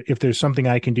 if there's something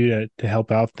I can do to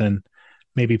help out, then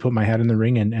maybe put my hat in the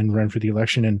ring and run for the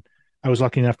election. And I was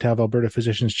lucky enough to have Alberta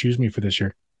physicians choose me for this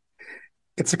year.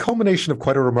 It's a culmination of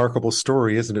quite a remarkable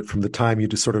story, isn't it? From the time you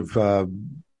just sort of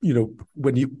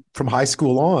when you from high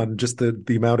school on, just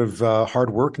the amount of hard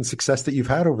work and success that you've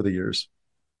had over the years.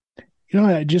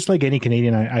 Just like any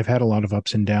Canadian, I've had a lot of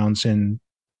ups and downs. In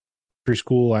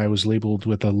preschool, I was labeled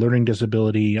with a learning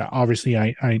disability. Obviously,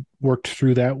 I worked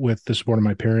through that with the support of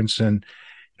my parents and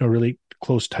really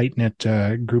close,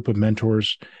 tight-knit group of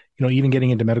mentors. Even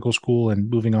getting into medical school and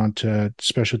moving on to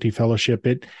specialty fellowship,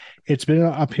 it's been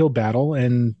an uphill battle.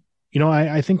 And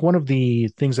I think one of the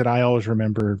things that I always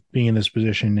remember being in this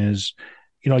position is,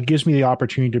 it gives me the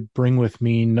opportunity to bring with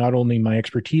me not only my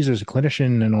expertise as a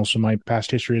clinician and also my past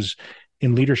histories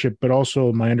in leadership, but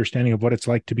also my understanding of what it's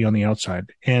like to be on the outside.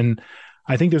 And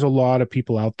I think there's a lot of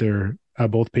people out there,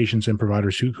 both patients and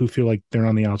providers, who feel like they're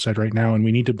on the outside right now, and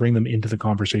we need to bring them into the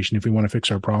conversation if we want to fix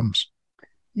our problems.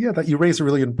 Yeah, that you raise a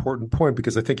really important point,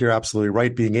 because I think you're absolutely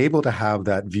right. Being able to have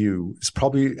that view is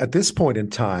probably at this point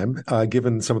in time,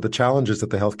 given some of the challenges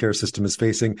that the healthcare system is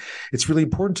facing, it's really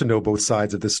important to know both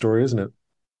sides of this story, isn't it?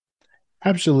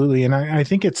 Absolutely. And I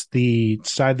think it's the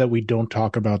side that we don't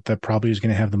talk about that probably is going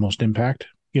to have the most impact.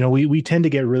 We tend to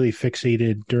get really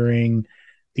fixated during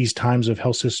these times of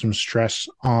health system stress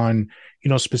on,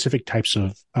 specific types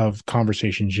of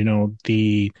conversations,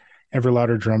 the ever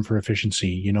louder drum for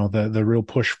efficiency, the real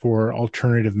push for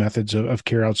alternative methods of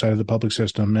care outside of the public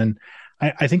system. And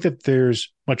I think that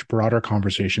there's much broader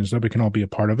conversations that we can all be a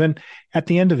part of. And at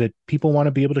the end of it, people want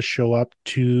to be able to show up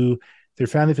to their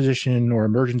family physician or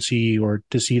emergency or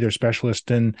to see their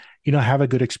specialist and, have a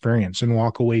good experience and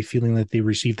walk away feeling that they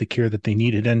received the care that they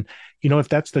needed. And, if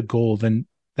that's the goal, then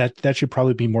that should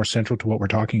probably be more central to what we're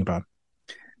talking about.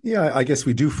 Yeah, I guess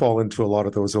we do fall into a lot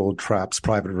of those old traps,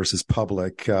 private versus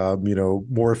public,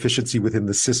 more efficiency within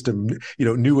the system,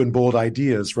 new and bold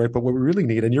ideas, right? But what we really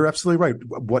need, and you're absolutely right,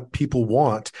 what people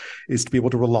want is to be able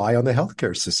to rely on the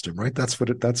healthcare system, right? That's what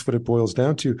it boils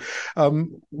down to.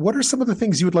 What are some of the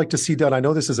things you would like to see done? I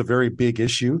know this is a very big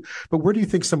issue, but where do you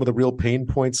think some of the real pain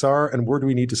points are, and where do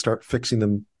we need to start fixing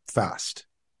them fast?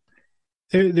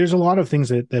 There's a lot of things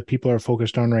that people are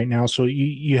focused on right now. So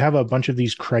you have a bunch of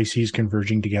these crises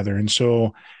converging together. And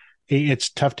so it's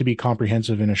tough to be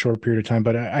comprehensive in a short period of time.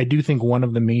 But I do think one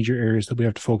of the major areas that we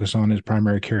have to focus on is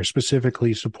primary care,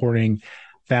 specifically supporting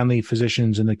family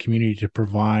physicians in the community to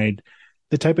provide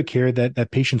the type of care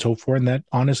that patients hope for, and that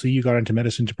honestly you got into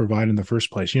medicine to provide in the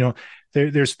first place.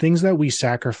 There's things that we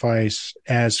sacrifice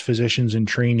as physicians in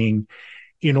training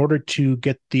in order to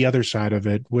get the other side of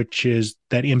it, which is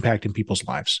that impact in people's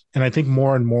lives. And I think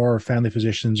more and more family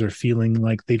physicians are feeling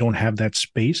like they don't have that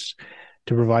space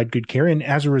to provide good care. And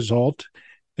as a result,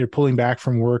 they're pulling back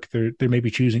from work. They're maybe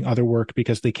choosing other work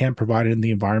because they can't provide it in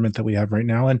the environment that we have right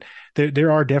now. And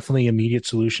there are definitely immediate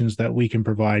solutions that we can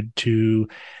provide to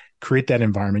create that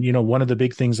environment. One of the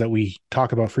big things that we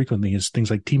talk about frequently is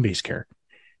things like team-based care.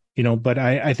 But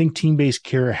I think team-based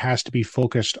care has to be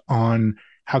focused on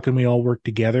how can we all work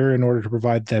together in order to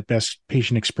provide that best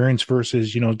patient experience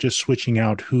versus, just switching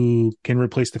out who can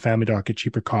replace the family doc at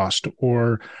cheaper cost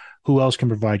or who else can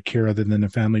provide care other than a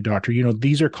family doctor.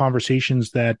 These are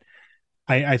conversations that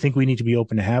I think we need to be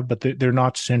open to have, but they're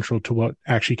not central to what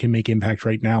actually can make impact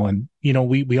right now. And,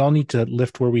 we all need to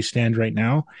lift where we stand right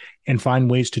now and find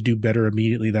ways to do better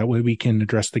immediately. That way we can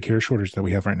address the care shortage that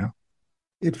we have right now.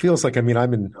 It feels like, I'm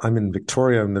in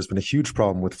Victoria, and there's been a huge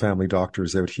problem with family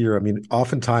doctors out here.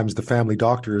 Oftentimes the family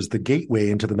doctor is the gateway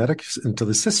into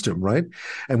the system, right?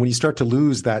 And when you start to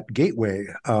lose that gateway,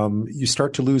 you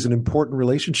start to lose an important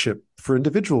relationship for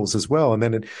individuals as well.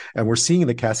 And we're seeing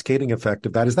the cascading effect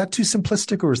of that. Is that too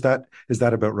simplistic, or is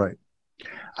that about right?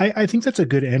 I think that's a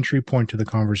good entry point to the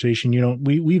conversation.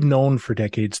 We've known for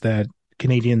decades that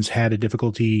Canadians had a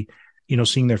difficulty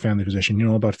seeing their family physician.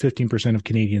 About 15% of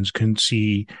Canadians couldn't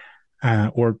see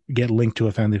or get linked to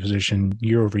a family physician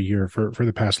year over year for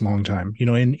the past long time.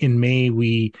 In May,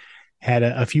 we had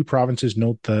a few provinces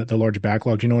note the large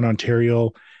backlog. In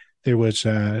Ontario, there was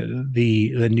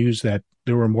the news that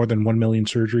there were more than 1 million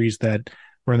surgeries that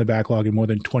were in the backlog and more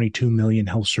than 22 million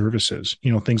health services,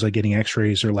 things like getting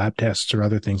x-rays or lab tests or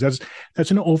other things.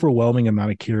 That's an overwhelming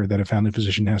amount of care that a family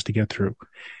physician has to get through.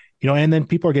 And then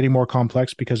people are getting more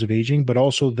complex because of aging, but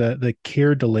also the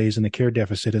care delays and the care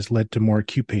deficit has led to more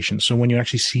acute patients. So when you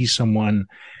actually see someone,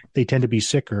 they tend to be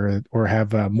sicker or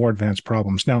have more advanced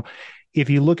problems. Now,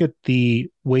 if you look at the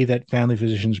way that family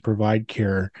physicians provide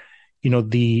care,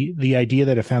 the idea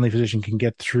that a family physician can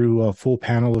get through a full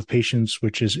panel of patients,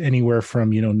 which is anywhere from,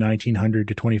 1,900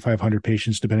 to 2,500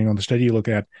 patients, depending on the study you look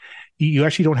at, you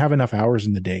actually don't have enough hours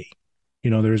in the day.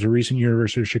 There's a recent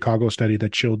University of Chicago study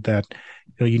that showed that,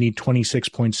 you need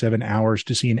 26.7 hours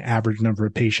to see an average number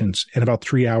of patients, and about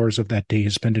 3 hours of that day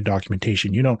is spent in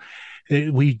documentation.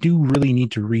 We do really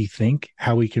need to rethink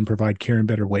how we can provide care in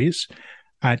better ways.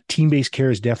 Team-based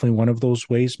care is definitely one of those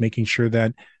ways, making sure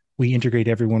that we integrate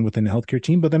everyone within the healthcare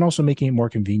team, but then also making it more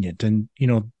convenient. And,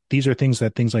 these are things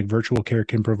like virtual care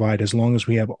can provide as long as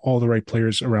we have all the right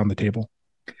players around the table.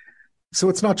 So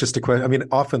it's not just a question.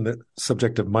 Often the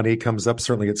subject of money comes up.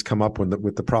 Certainly it's come up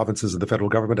with the provinces and the federal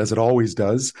government, as it always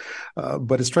does.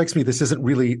 But it strikes me this isn't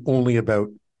really only about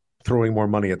throwing more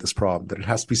money at this problem, that it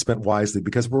has to be spent wisely,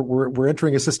 because we're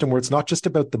entering a system where it's not just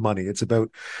about the money. It's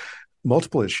about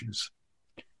multiple issues.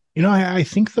 I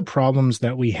think the problems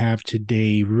that we have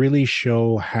today really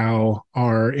show how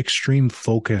our extreme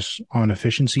focus on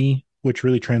efficiency, which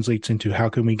really translates into how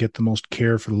can we get the most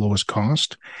care for the lowest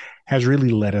cost, has really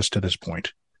led us to this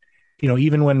point.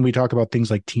 Even when we talk about things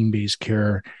like team-based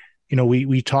care,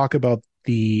 we talk about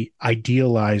the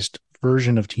idealized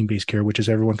version of team-based care, which is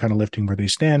everyone kind of lifting where they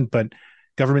stand, but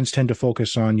governments tend to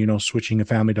focus on, switching a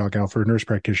family doc out for a nurse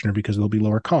practitioner because there'll be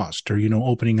lower cost, or,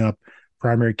 opening up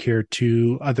primary care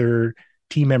to other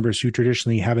team members who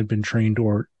traditionally haven't been trained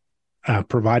or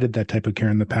provided that type of care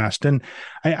in the past. And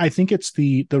I think it's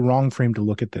the wrong frame to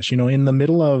look at this. In the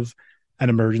middle of an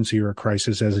emergency or a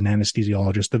crisis as an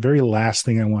anesthesiologist, the very last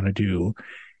thing I want to do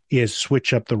is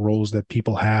switch up the roles that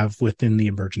people have within the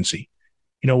emergency.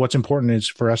 What's important is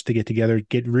for us to get together,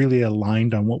 get really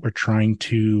aligned on what we're trying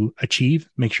to achieve,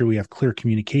 make sure we have clear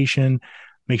communication,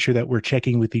 make sure that we're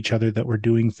checking with each other, that we're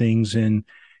doing things in,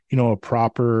 a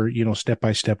proper,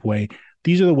 step-by-step way.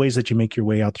 These are the ways that you make your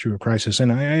way out through a crisis.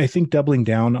 And I think doubling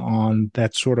down on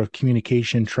that sort of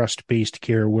communication, trust-based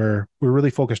care, where we're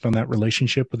really focused on that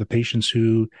relationship with the patients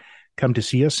who come to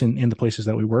see us in the places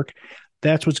that we work,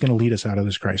 that's what's going to lead us out of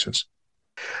this crisis.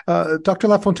 Dr.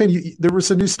 Lafontaine, there was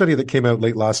a new study that came out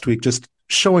late last week just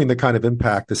showing the kind of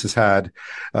impact this has had,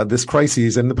 this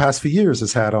crisis in the past few years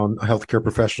has had on healthcare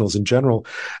professionals in general.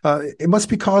 It must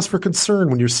be cause for concern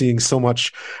when you're seeing so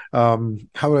much,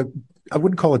 I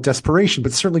wouldn't call it desperation,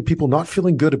 but certainly people not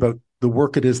feeling good about the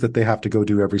work it is that they have to go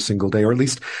do every single day, or at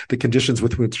least the conditions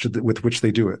with which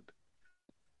they do it.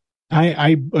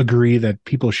 I agree that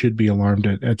people should be alarmed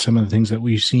at some of the things that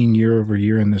we've seen year over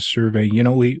year in this survey.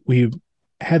 We've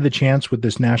had the chance with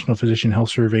this National Physician Health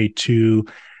Survey to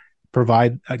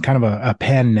provide a kind of a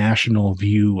pan-national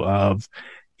view of,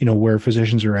 where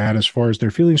physicians are at as far as their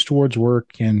feelings towards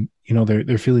work and,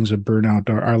 their feelings of burnout.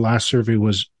 Our last survey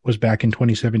was back in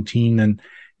 2017. And,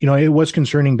 it was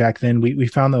concerning back then. We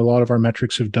found that a lot of our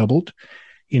metrics have doubled,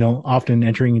 often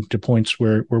entering into points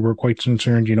where we're quite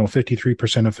concerned.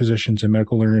 53% of physicians and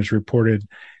medical learners reported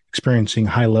experiencing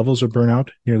high levels of burnout,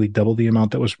 nearly double the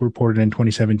amount that was reported in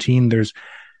 2017. There's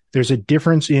a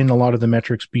difference in a lot of the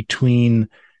metrics between,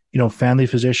 family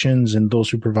physicians and those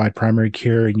who provide primary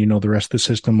care, and, the rest of the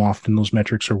system. Often those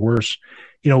metrics are worse.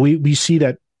 We see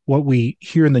that what we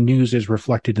hear in the news is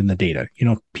reflected in the data.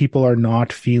 People are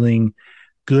not feeling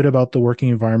good about the working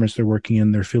environments they're working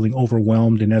in. They're feeling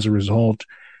overwhelmed. And as a result,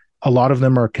 a lot of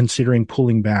them are considering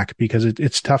pulling back because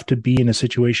it's tough to be in a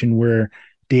situation where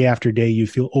day after day you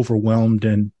feel overwhelmed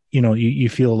and, you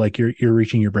feel like you're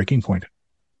reaching your breaking point.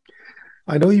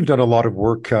 I know you've done a lot of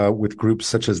work with groups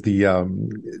such as the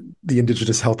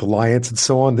Indigenous Health Alliance and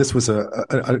so on. This was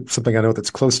something I know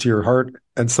that's close to your heart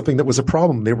and something that was a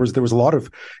problem. There was a lot of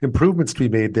improvements to be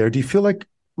made there. Do you feel like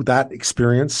that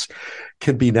experience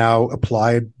can be now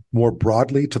applied more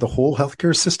broadly to the whole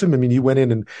healthcare system? I mean, you went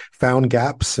in and found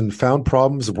gaps and found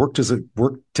problems, worked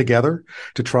together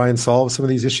to try and solve some of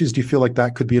these issues. Do you feel like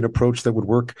that could be an approach that would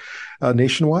work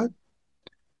nationwide?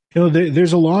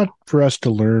 There's a lot for us to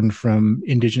learn from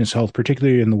Indigenous health,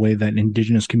 particularly in the way that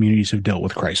Indigenous communities have dealt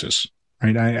with crisis,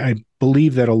 right? I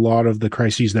believe that a lot of the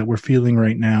crises that we're feeling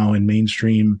right now in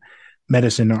mainstream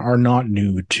medicine are not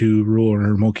new to rural and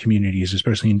remote communities,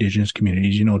 especially Indigenous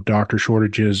communities. Doctor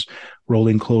shortages,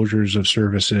 rolling closures of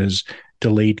services,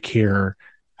 delayed care,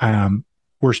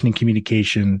 worsening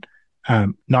communication,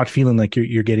 not feeling like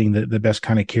you're getting the best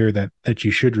kind of care that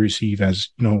you should receive as,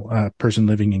 a person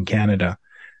living in Canada.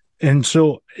 And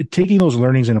so taking those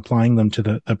learnings and applying them to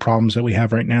the problems that we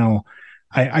have right now,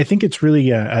 I think it's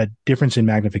really a difference in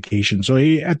magnification. So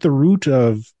at the root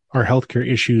of our healthcare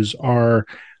issues are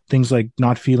things like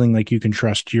not feeling like you can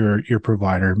trust your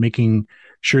provider, making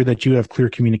sure that you have clear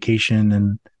communication.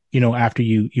 And, after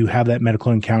you have that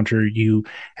medical encounter, you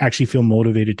actually feel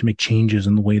motivated to make changes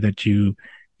in the way that you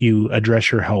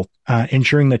address your health,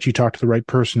 ensuring that you talk to the right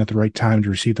person at the right time to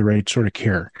receive the right sort of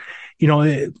care.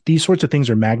 These sorts of things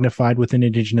are magnified within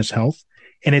Indigenous health.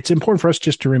 And it's important for us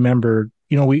just to remember,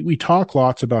 we talk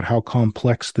lots about how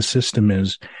complex the system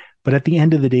is, but at the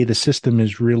end of the day, the system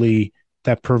is really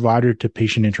that provider to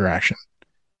patient interaction,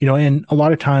 and a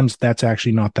lot of times that's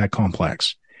actually not that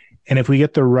complex. And if we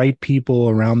get the right people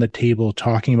around the table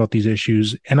talking about these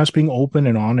issues and us being open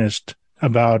and honest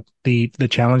about the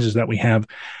challenges that we have,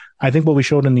 I think what we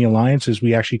showed in the Alliance is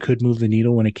we actually could move the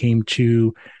needle when it came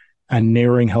to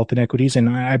narrowing health inequities. And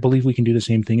I believe we can do the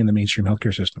same thing in the mainstream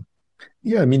healthcare system.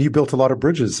 Yeah, I mean, you built a lot of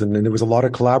bridges and there was a lot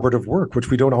of collaborative work, which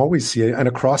we don't always see, and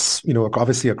across,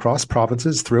 obviously across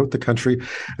provinces throughout the country.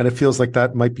 And it feels like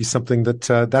that might be something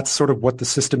that's sort of what the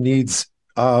system needs,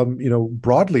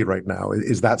 broadly right now,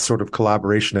 is that sort of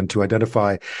collaboration and to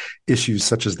identify issues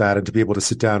such as that and to be able to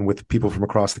sit down with people from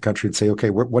across the country and say, okay,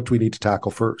 what do we need to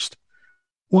tackle first?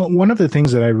 Well, one of the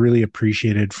things that I really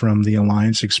appreciated from the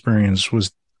Alliance experience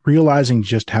was realizing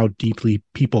just how deeply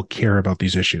people care about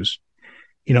these issues.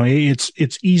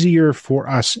 It's easier for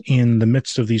us in the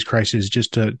midst of these crises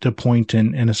just to point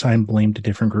and assign blame to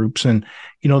different groups. And,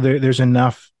 there's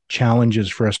enough challenges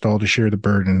for us all to share the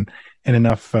burden and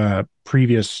enough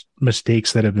previous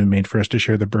mistakes that have been made for us to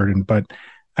share the burden. But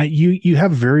you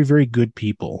have very, very good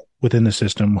people within the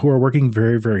system who are working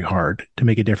very, very hard to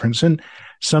make a difference. And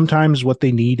sometimes what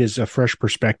they need is a fresh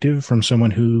perspective from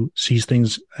someone who sees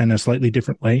things in a slightly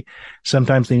different way.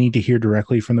 Sometimes they need to hear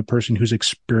directly from the person who's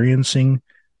experiencing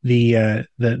the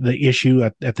issue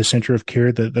at the center of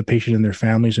care, the patient and their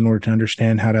families, in order to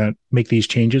understand how to make these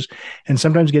changes. And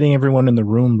sometimes getting everyone in the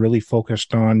room really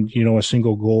focused on, a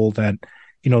single goal that,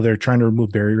 they're trying to remove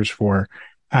barriers for.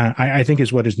 I think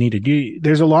is what is needed.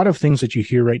 There's a lot of things that you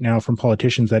hear right now from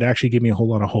politicians that actually give me a whole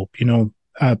lot of hope.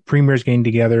 Premiers getting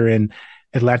together in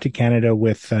Atlantic Canada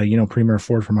with, Premier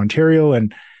Ford from Ontario,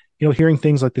 and, hearing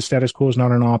things like the status quo is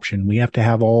not an option. We have to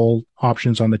have all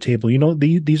options on the table.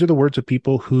 These are the words of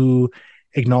people who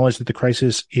acknowledge that the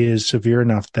crisis is severe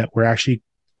enough that we're actually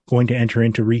going to enter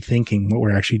into rethinking what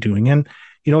we're actually doing. And,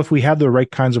 if we have the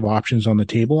right kinds of options on the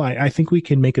table, I think we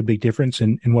can make a big difference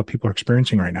in what people are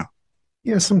experiencing right now.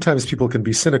 Yeah, sometimes people can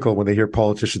be cynical when they hear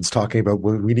politicians talking about,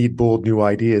 well, we need bold new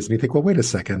ideas. And you think, well, wait a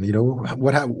second,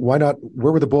 why not?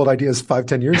 Where were the bold ideas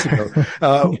 5-10 years ago?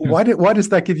 Why does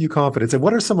that give you confidence? And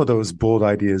what are some of those bold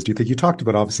ideas? Do you think you talked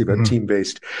about, obviously, about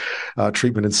team-based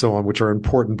treatment and so on, which are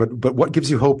important, but what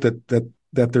gives you hope that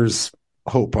there's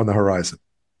hope on the horizon?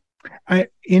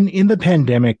 In the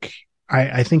pandemic,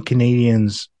 I think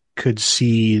Canadians could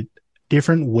see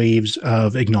different waves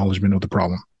of acknowledgement of the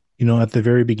problem. At the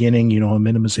very beginning, a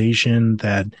minimization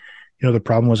that, the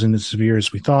problem wasn't as severe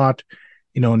as we thought,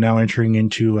 now entering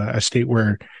into a state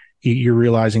where you're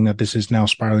realizing that this is now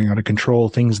spiraling out of control,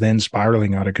 things then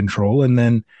spiraling out of control, and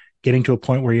then getting to a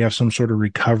point where you have some sort of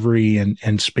recovery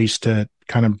and space to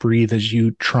kind of breathe as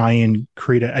you try and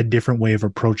create a different way of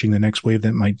approaching the next wave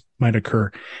that might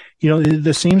occur.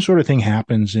 The same sort of thing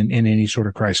happens in any sort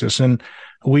of crisis. And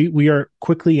we are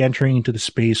quickly entering into the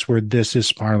space where this is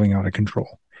spiraling out of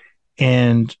control.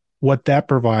 And what that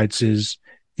provides is,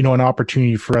 an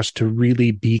opportunity for us to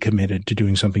really be committed to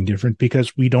doing something different,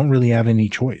 because we don't really have any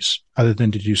choice other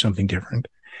than to do something different.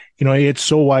 It's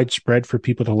so widespread for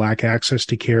people to lack access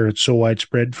to care. It's so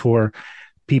widespread for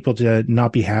people to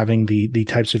not be having the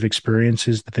types of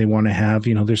experiences that they want to have.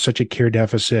 There's such a care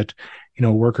deficit.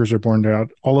 Workers are burned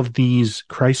out. All of these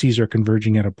crises are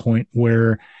converging at a point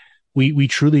where we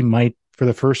truly might, for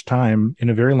the first time in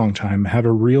a very long time, have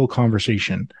a real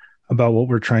conversation about what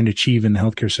we're trying to achieve in the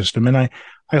healthcare system. And I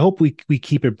hope we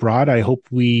keep it broad. I hope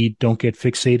we don't get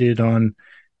fixated on,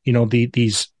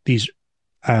 these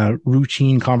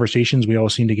routine conversations we all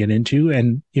seem to get into.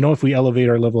 And, if we elevate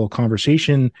our level of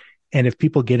conversation, and if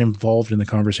people get involved in the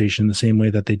conversation the same way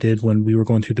that they did when we were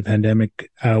going through the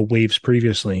pandemic waves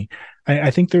previously,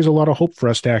 I think there's a lot of hope for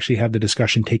us to actually have the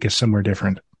discussion take us somewhere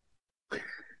different.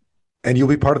 And you'll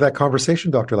be part of that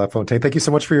conversation, Dr. Lafontaine. Thank you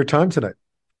so much for your time tonight.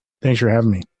 Thanks for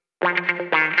having me.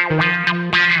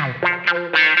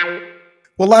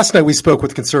 Well, last night we spoke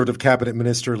with Conservative Cabinet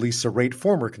Minister Lisa Raitt,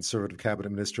 former Conservative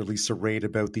Cabinet Minister Lisa Raitt,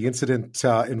 about the incident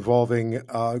involving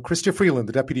Chrystia Freeland,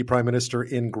 the Deputy Prime Minister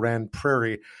in Grande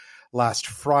Prairie, last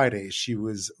Friday. She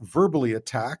was verbally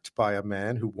attacked by a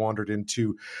man who wandered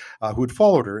into, who had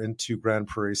followed her into Grande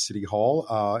Prairie City Hall.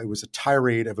 It was a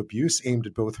tirade of abuse aimed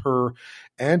at both her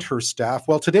and her staff.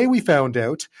 Well, today we found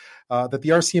out that the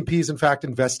RCMP is in fact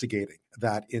investigating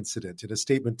that incident. In a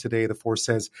statement today, the force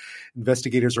says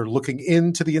investigators are looking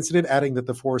into the incident, adding that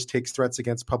the force takes threats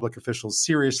against public officials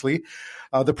seriously.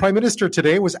 The Prime Minister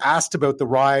today was asked about the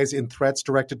rise in threats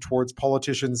directed towards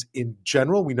politicians in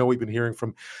general. We know we've been hearing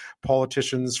from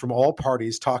politicians from all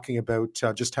parties talking about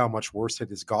just how much worse it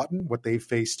has gotten, what they've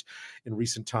faced in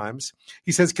recent times.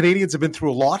 He says Canadians have been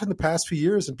through a lot in the past few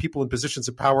years, and people in positions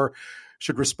of power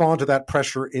should respond to that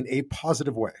pressure in a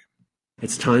positive way.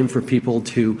 It's time for people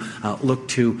to look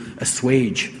to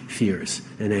assuage fears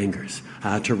and angers,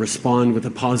 to respond with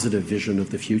a positive vision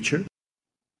of the future.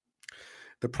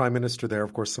 The Prime Minister there,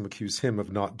 of course, some accuse him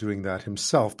of not doing that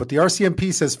himself. But the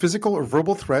RCMP says physical or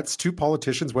verbal threats to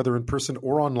politicians, whether in person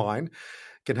or online,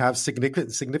 can have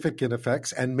significant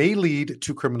effects and may lead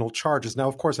to criminal charges. Now,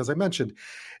 of course, as I mentioned,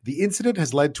 the incident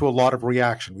has led to a lot of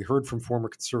reaction. We heard from former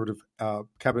Conservative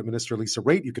Cabinet Minister Lisa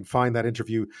Raitt. You can find that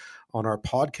interview on our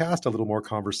podcast, A Little More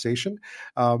Conversation.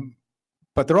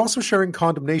 But they're also sharing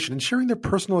condemnation and sharing their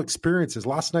personal experiences.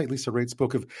 Last night, Lisa Raitt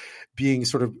spoke of being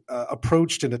sort of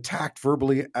approached and attacked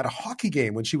verbally at a hockey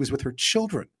game when she was with her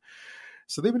children.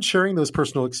 So they've been sharing those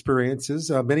personal experiences.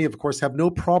 Many, of course, have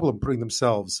no problem putting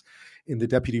themselves in the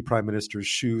Deputy Prime Minister's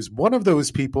shoes. One of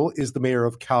those people is the Mayor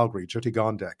of Calgary, Jyoti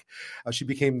Gondek. She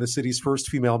became the city's first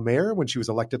female mayor when she was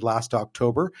elected last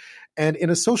October. And in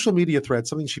a social media thread,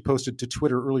 something she posted to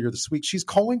Twitter earlier this week, she's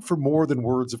calling for more than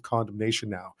words of condemnation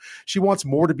now. She wants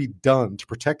more to be done to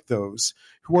protect those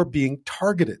who are being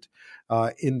targeted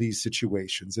in these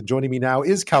situations. And joining me now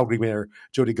is Calgary Mayor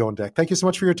Jyoti Gondek. Thank you so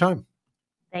much for your time.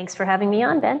 Thanks for having me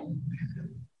on,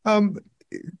 Ben.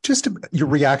 Just your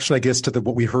reaction, I guess, to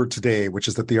what we heard today, which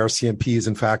is that the RCMP is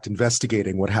in fact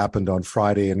investigating what happened on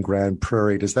Friday in Grande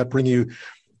Prairie. Does that bring you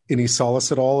any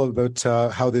solace at all about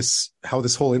how this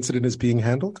whole incident is being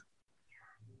handled?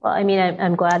 Well, I mean,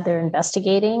 I'm glad they're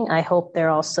investigating. I hope they're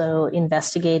also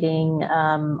investigating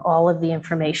all of the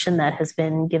information that has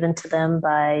been given to them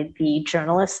by the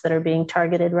journalists that are being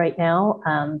targeted right now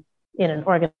in an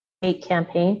organized hate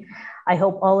campaign. I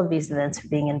hope all of these events are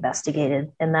being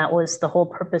investigated. And that was the whole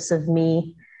purpose of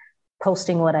me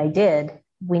posting what I did.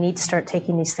 We need to start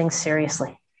taking these things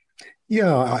seriously.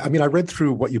 Yeah, I mean, I read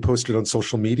through what you posted on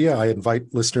social media. I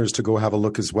invite listeners to go have a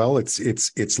look as well.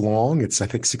 It's long. It's, I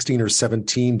think, 16 or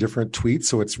 17 different tweets.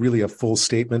 So it's really a full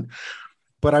statement.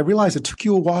 But I realize it took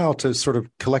you a while to sort of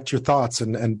collect your thoughts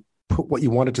and put what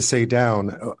you wanted to say down.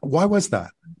 Why was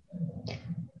that?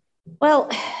 Well,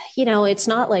 it's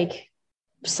not like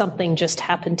something just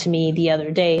happened to me the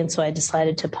other day, and so I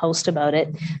decided to post about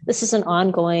it. This is an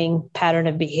ongoing pattern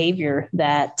of behavior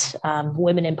that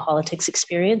women in politics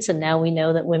experience, and now we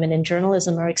know that women in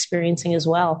journalism are experiencing as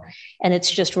well. And it's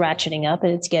just ratcheting up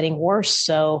and it's getting worse.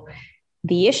 So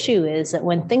the issue is that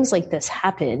when things like this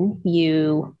happen,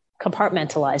 you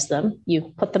compartmentalize them,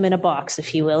 you put them in a box,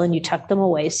 if you will, and you tuck them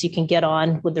away so you can get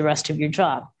on with the rest of your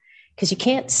job. Because you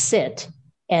can't sit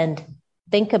and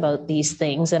think about these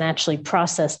things and actually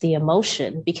process the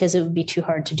emotion, because it would be too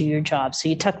hard to do your job. So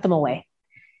you tuck them away.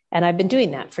 And I've been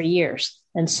doing that for years.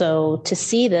 And so to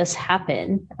see this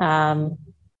happen,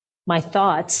 my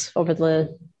thoughts over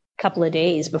the couple of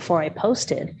days before I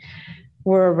posted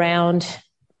were around,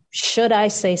 should I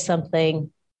say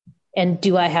something? And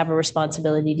do I have a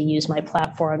responsibility to use my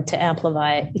platform to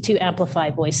amplify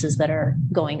voices that are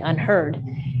going unheard?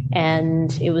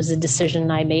 And it was a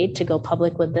decision I made to go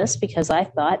public with this because I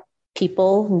thought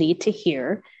people need to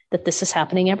hear that this is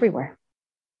happening everywhere.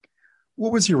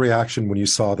 What was your reaction when you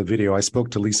saw the video? I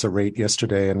spoke to Lisa Raitt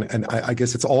yesterday, and I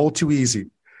guess it's all too easy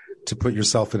to put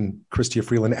yourself in Chrystia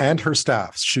Freeland and her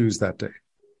staff's shoes that day.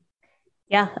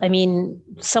 Yeah, I mean,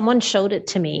 someone showed it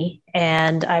to me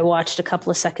and I watched a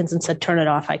couple of seconds and said, turn it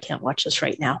off. I can't watch this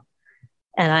right now.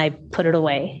 And I put it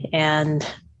away and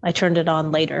I turned it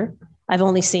on later. I've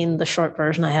only seen the short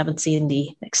version. I haven't seen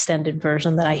the extended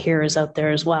version that I hear is out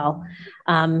there as well.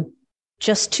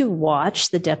 Just to watch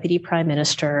the Deputy Prime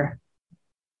Minister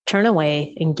turn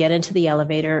away and get into the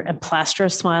elevator and plaster a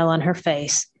smile on her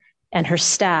face, and her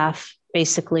staff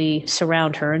basically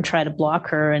surround her and try to block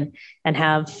her and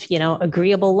have,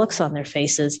 agreeable looks on their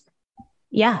faces.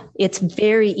 Yeah, it's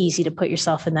very easy to put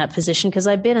yourself in that position because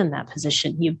I've been in that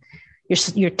position.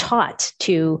 You're taught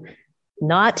to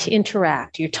not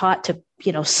interact. You're taught to,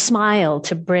 smile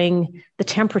to bring the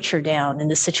temperature down in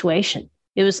the situation.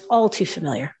 It was all too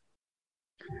familiar.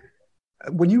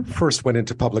 When you first went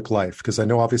into public life, because I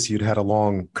know obviously you'd had a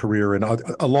long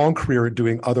career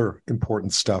doing other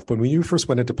important stuff. But when you first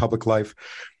went into public life,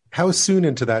 how soon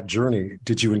into that journey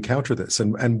did you encounter this?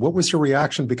 And what was your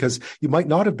reaction? Because you might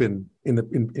not have been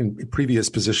in previous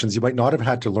positions. You might not have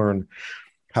had to learn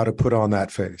how to put on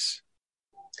that face.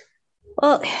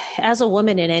 Well, as a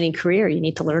woman in any career, you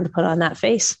need to learn to put on that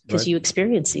face because you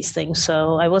experience these things.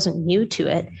 So I wasn't new to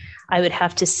it. I would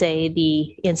have to say the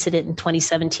incident in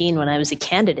 2017 when I was a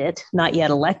candidate, not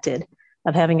yet elected,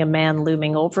 of having a man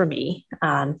looming over me,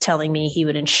 telling me he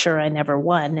would ensure I never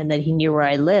won and that he knew where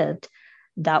I lived,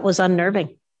 that was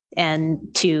unnerving.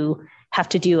 And to have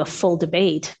to do a full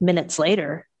debate minutes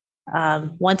later,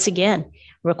 once again,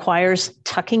 requires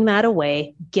tucking that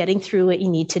away, getting through what you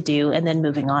need to do, and then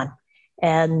moving on.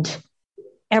 And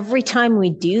every time we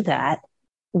do that,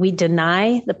 we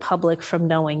deny the public from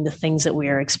knowing the things that we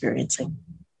are experiencing.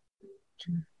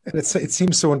 And it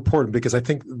seems so important because I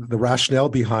think the rationale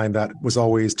behind that was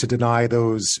always to deny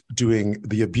those doing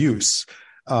the abuse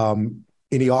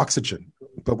any oxygen.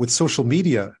 But with social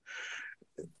media,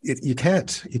 you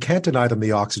can't deny them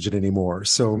the oxygen anymore.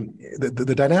 So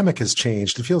the dynamic has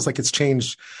changed. It feels like it's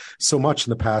changed so much in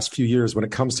the past few years when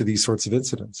it comes to these sorts of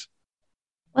incidents.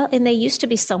 Well, and they used to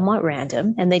be somewhat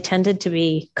random and they tended to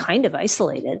be kind of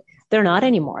isolated. They're not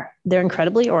anymore. They're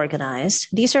incredibly organized.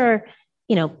 These are,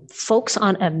 folks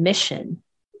on a mission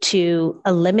to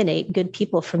eliminate good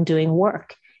people from doing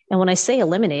work. And when I say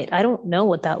eliminate, I don't know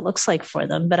what that looks like for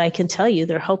them, but I can tell you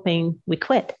they're hoping we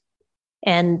quit.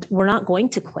 And we're not going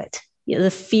to quit.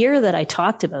 The fear that I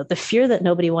talked about, the fear that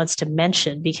nobody wants to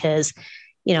mention because,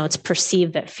 it's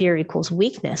perceived that fear equals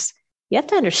weakness. You have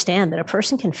to understand that a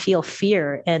person can feel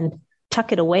fear and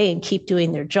tuck it away and keep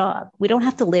doing their job. We don't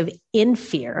have to live in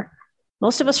fear.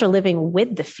 Most of us are living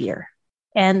with the fear.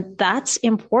 And that's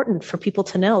important for people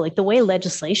to know. Like the way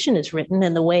legislation is written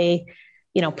and the way,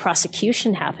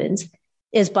 prosecution happens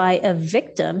is by a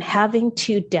victim having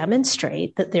to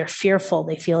demonstrate that they're fearful,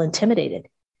 they feel intimidated.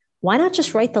 Why not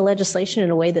just write the legislation in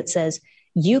a way that says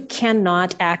you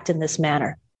cannot act in this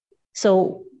manner?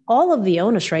 So all of the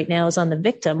onus right now is on the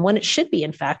victim when it should be,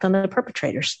 in fact, on the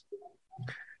perpetrators.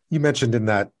 You mentioned in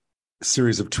that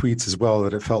series of tweets as well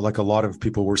that it felt like a lot of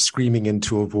people were screaming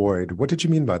into a void. What did you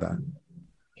mean by that?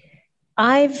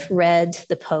 I've read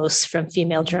the posts from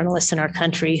female journalists in our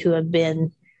country who have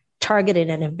been targeted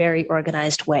in a very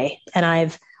organized way. And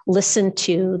I've listened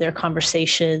to their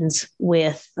conversations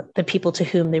with the people to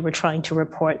whom they were trying to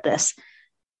report this.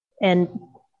 And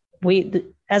we,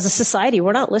 as a society,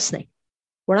 we're not listening.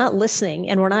 We're not listening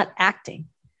and we're not acting.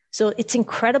 So it's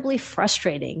incredibly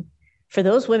frustrating for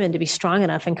those women to be strong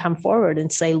enough and come forward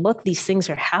and say, look, these things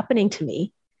are happening to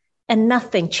me and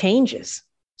nothing changes.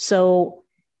 So,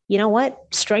 you know what?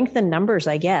 Strength in numbers,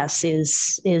 I guess,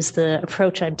 is the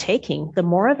approach I'm taking. The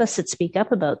more of us that speak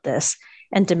up about this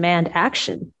and demand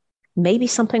action, maybe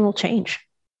something will change.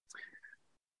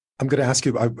 I'm going to ask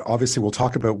you, obviously, we'll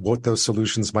talk about what those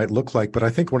solutions might look like, but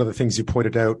I think one of the things you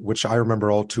pointed out, which I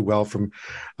remember all too well from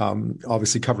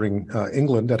obviously covering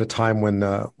England at a time when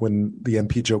the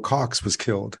MP Joe Cox was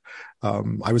killed.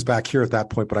 I was back here at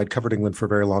that point, but I'd covered England for a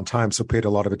very long time, so paid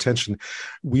a lot of attention.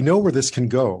 We know where this can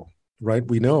go, right?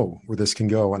 We know where this can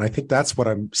go. And I think that's what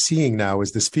I'm seeing now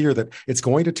is this fear that it's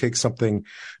going to take something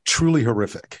truly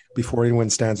horrific before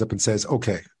anyone stands up and says,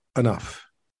 okay, enough.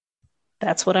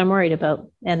 That's what I'm worried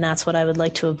about. And that's what I would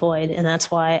like to avoid. And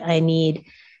that's why I need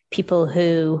people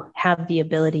who have the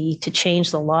ability to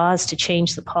change the laws, to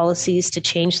change the policies, to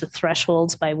change the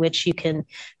thresholds by which you can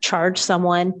charge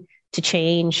someone, to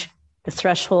change the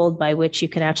threshold by which you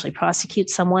can actually prosecute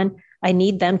someone. I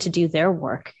need them to do their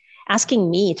work.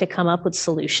 Asking me to come up with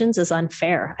solutions is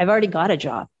unfair. I've already got a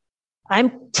job.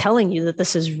 I'm telling you that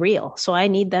this is real. So I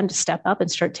need them to step up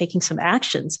and start taking some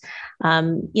actions. I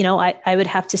would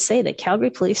have to say that Calgary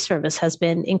Police Service has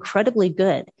been incredibly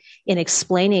good in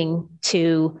explaining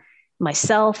to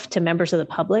myself, to members of the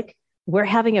public, we're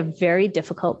having a very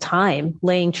difficult time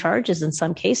laying charges in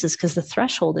some cases because the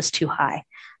threshold is too high.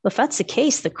 If that's the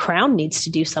case, the Crown needs to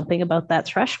do something about that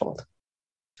threshold.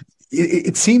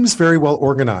 It seems very well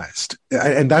organized.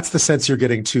 And that's the sense you're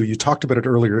getting too. You talked about it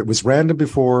earlier. It was random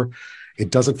before.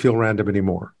 It doesn't feel random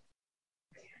anymore.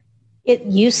 It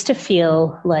used to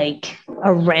feel like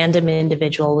a random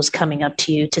individual was coming up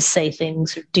to you to say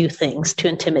things or do things to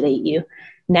intimidate you.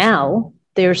 Now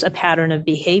there's a pattern of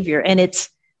behavior, and it's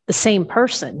the same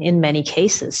person in many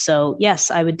cases. So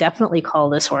yes, I would definitely call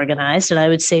this organized. And I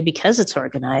would say because it's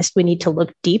organized, we need to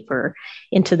look deeper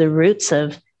into the roots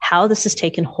of how this has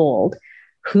taken hold,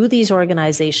 who these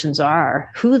organizations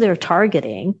are, who they're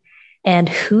targeting, and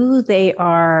who they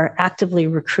are actively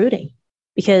recruiting.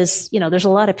 Because, there's a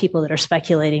lot of people that are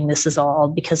speculating this is all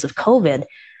because of COVID.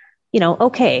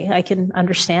 Okay, I can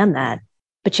understand that.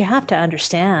 But you have to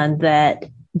understand that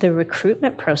the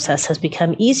recruitment process has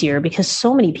become easier because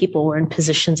so many people were in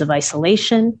positions of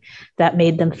isolation that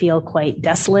made them feel quite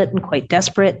desolate and quite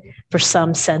desperate for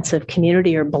some sense of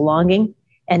community or belonging.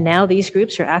 And now these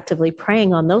groups are actively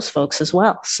preying on those folks as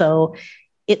well. So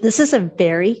this is a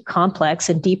very complex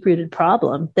and deep-rooted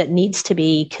problem that needs to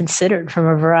be considered from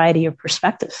a variety of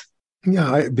perspectives.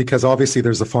 Yeah, because obviously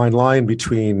there's a fine line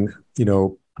between,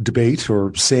 debate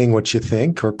or saying what you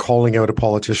think or calling out a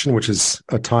politician, which is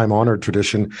a time-honored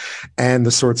tradition, and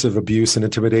the sorts of abuse and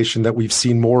intimidation that we've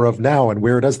seen more of now. And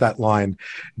where does that line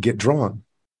get drawn?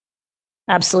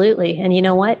 Absolutely. And you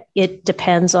know what? It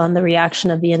depends on the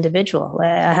reaction of the individual.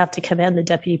 I have to commend the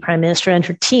Deputy Prime Minister and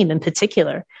her team in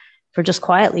particular for just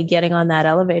quietly getting on that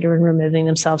elevator and removing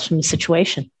themselves from the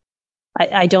situation.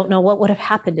 I don't know what would have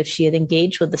happened if she had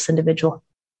engaged with this individual.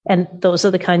 And those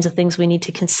are the kinds of things we need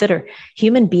to consider.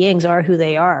 Human beings are who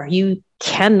they are. You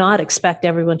cannot expect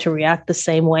everyone to react the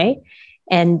same way.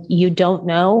 And you don't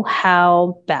know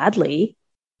how badly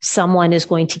someone is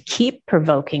going to keep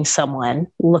provoking someone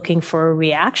looking for a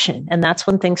reaction. And that's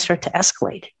when things start to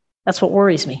escalate. That's what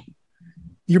worries me.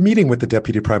 You're meeting with the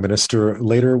Deputy Prime Minister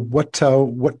later. What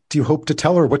do you hope to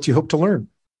tell her? What do you hope to learn?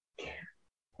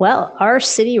 Well, our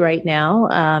city right now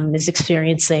is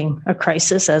experiencing a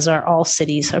crisis, as are all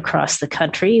cities across the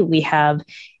country. We have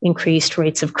increased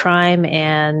rates of crime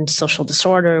and social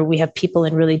disorder. We have people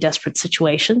in really desperate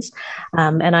situations.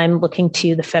 And I'm looking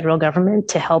to the federal government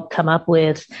to help come up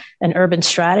with an urban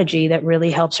strategy that really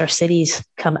helps our cities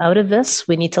come out of this.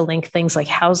 We need to link things like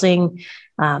housing,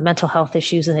 mental health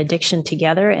issues, and addiction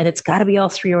together. And it's got to be all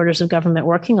three orders of government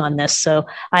working on this. So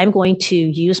I'm going to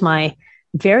use my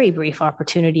very brief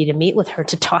opportunity to meet with her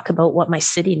to talk about what my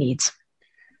city needs.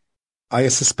 I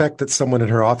suspect that someone in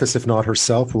her office, if not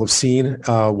herself, will have seen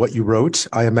what you wrote.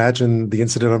 I imagine the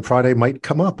incident on Friday might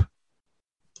come up.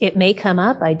 It may come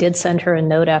up. I did send her a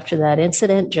note after that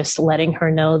incident, just letting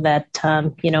her know that,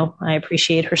 I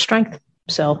appreciate her strength.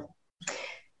 So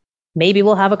maybe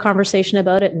we'll have a conversation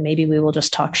about it, and maybe we will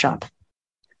just talk shop.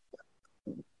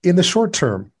 In the short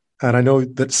term, and I know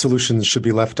that solutions should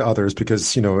be left to others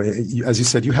because, as you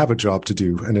said, you have a job to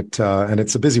do, and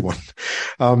it's a busy one.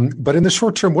 But in the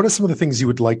short term, what are some of the things you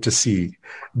would like to see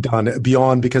done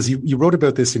beyond? Because you wrote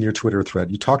about this in your Twitter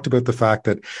thread. You talked about the fact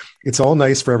that it's all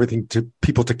nice for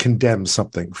people to condemn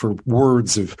something, for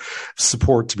words of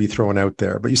support to be thrown out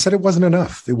there. But you said it wasn't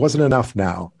enough. It wasn't enough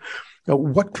now.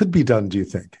 What could be done, do you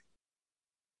think?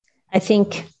 I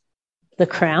think the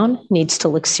Crown needs to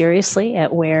look seriously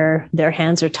at where their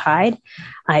hands are tied.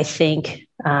 I think,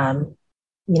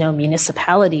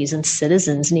 municipalities and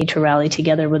citizens need to rally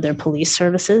together with their police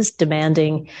services,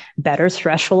 demanding better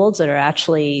thresholds that are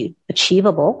actually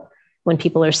achievable when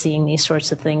people are seeing these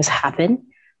sorts of things happen.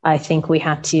 I think we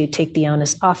have to take the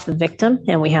onus off the victim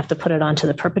and we have to put it onto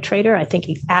the perpetrator. I think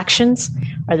actions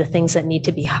are the things that need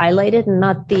to be highlighted and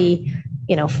not the,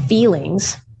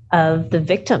 feelings of the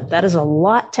victim. That is a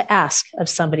lot to ask of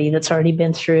somebody that's already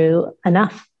been through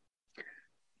enough.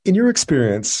 In your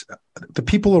experience, the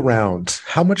people around,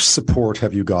 how much support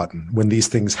have you gotten when these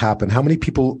things happen? How many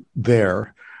people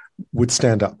there would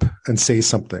stand up and say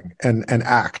something and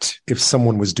act if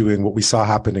someone was doing what we saw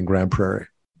happen in Grand Prairie?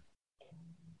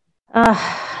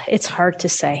 It's hard to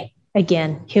say.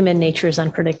 Again, human nature is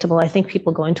unpredictable. I think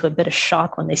people go into a bit of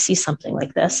shock when they see something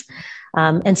like this.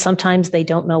 And sometimes they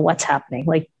don't know what's happening.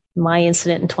 Like my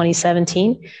incident in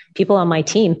 2017, people on my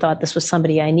team thought this was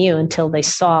somebody I knew until they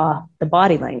saw the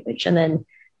body language. And then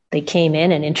they came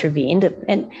in and intervened.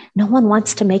 And no one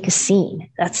wants to make a scene.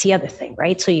 That's the other thing,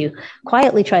 right? So you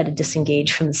quietly try to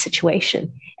disengage from the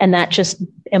situation. And that just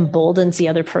emboldens the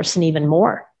other person even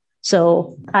more.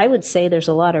 So I would say there's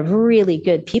a lot of really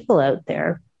good people out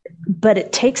there, but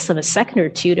it takes them a second or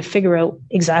two to figure out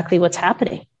exactly what's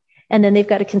happening. And then they've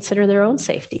got to consider their own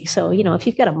safety. So, if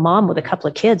you've got a mom with a couple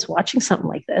of kids watching something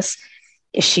like this,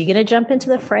 is she going to jump into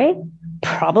the fray?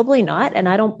 Probably not. And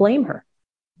I don't blame her.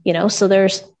 So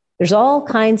there's all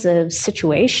kinds of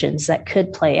situations that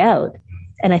could play out.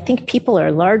 And I think people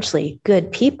are largely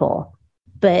good people,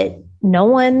 but no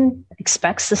one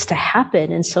expects this to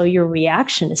happen. And so your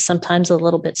reaction is sometimes a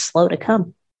little bit slow to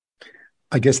come.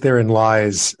 I guess therein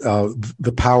lies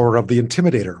the power of the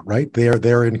intimidator, right?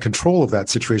 They're in control of that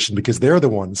situation because they're the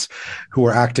ones who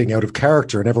are acting out of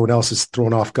character and everyone else is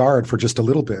thrown off guard for just a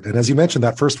little bit. And as you mentioned,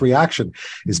 that first reaction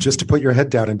is just to put your head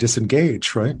down and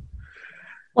disengage, right?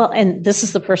 Well, and this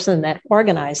is the person that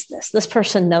organized this. This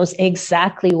person knows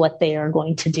exactly what they are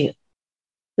going to do.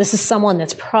 This is someone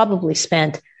that's probably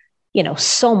spent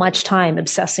so much time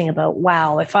obsessing about,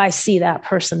 wow, if I see that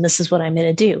person, this is what I'm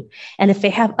going to do. And if they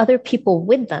have other people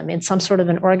with them in some sort of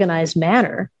an organized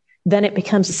manner, then it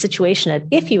becomes a situation of,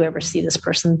 if you ever see this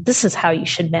person, this is how you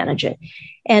should manage it.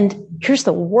 And here's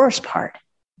the worst part.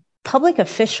 Public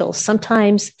officials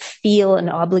sometimes feel an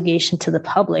obligation to the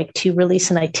public to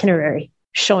release an itinerary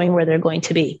showing where they're going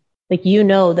to be. Like,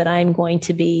 that I'm going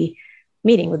to be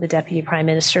meeting with the Deputy Prime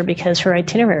Minister because her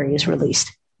itinerary is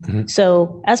released. Mm-hmm.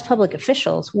 So as public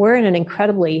officials, we're in an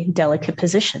incredibly delicate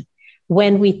position.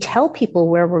 When we tell people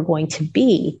where we're going to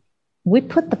be, we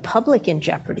put the public in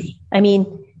jeopardy. I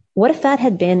mean, what if that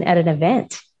had been at an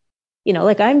event?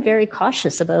 I'm very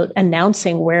cautious about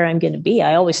announcing where I'm going to be.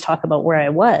 I always talk about where I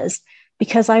was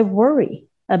because I worry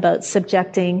about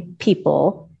subjecting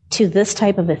people to this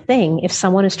type of a thing if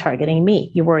someone is targeting me.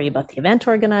 You worry about the event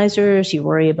organizers. You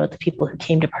worry about the people who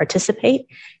came to participate.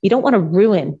 You don't want to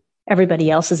ruin everybody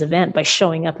else's event by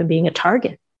showing up and being a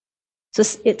target. So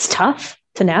it's tough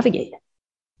to navigate.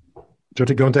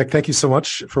 Jyoti Gondek, thank you so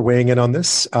much for weighing in on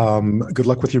this. Good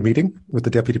luck with your meeting with the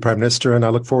Deputy Prime Minister, and I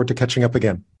look forward to catching up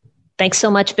again. Thanks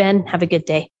so much, Ben. Have a good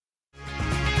day.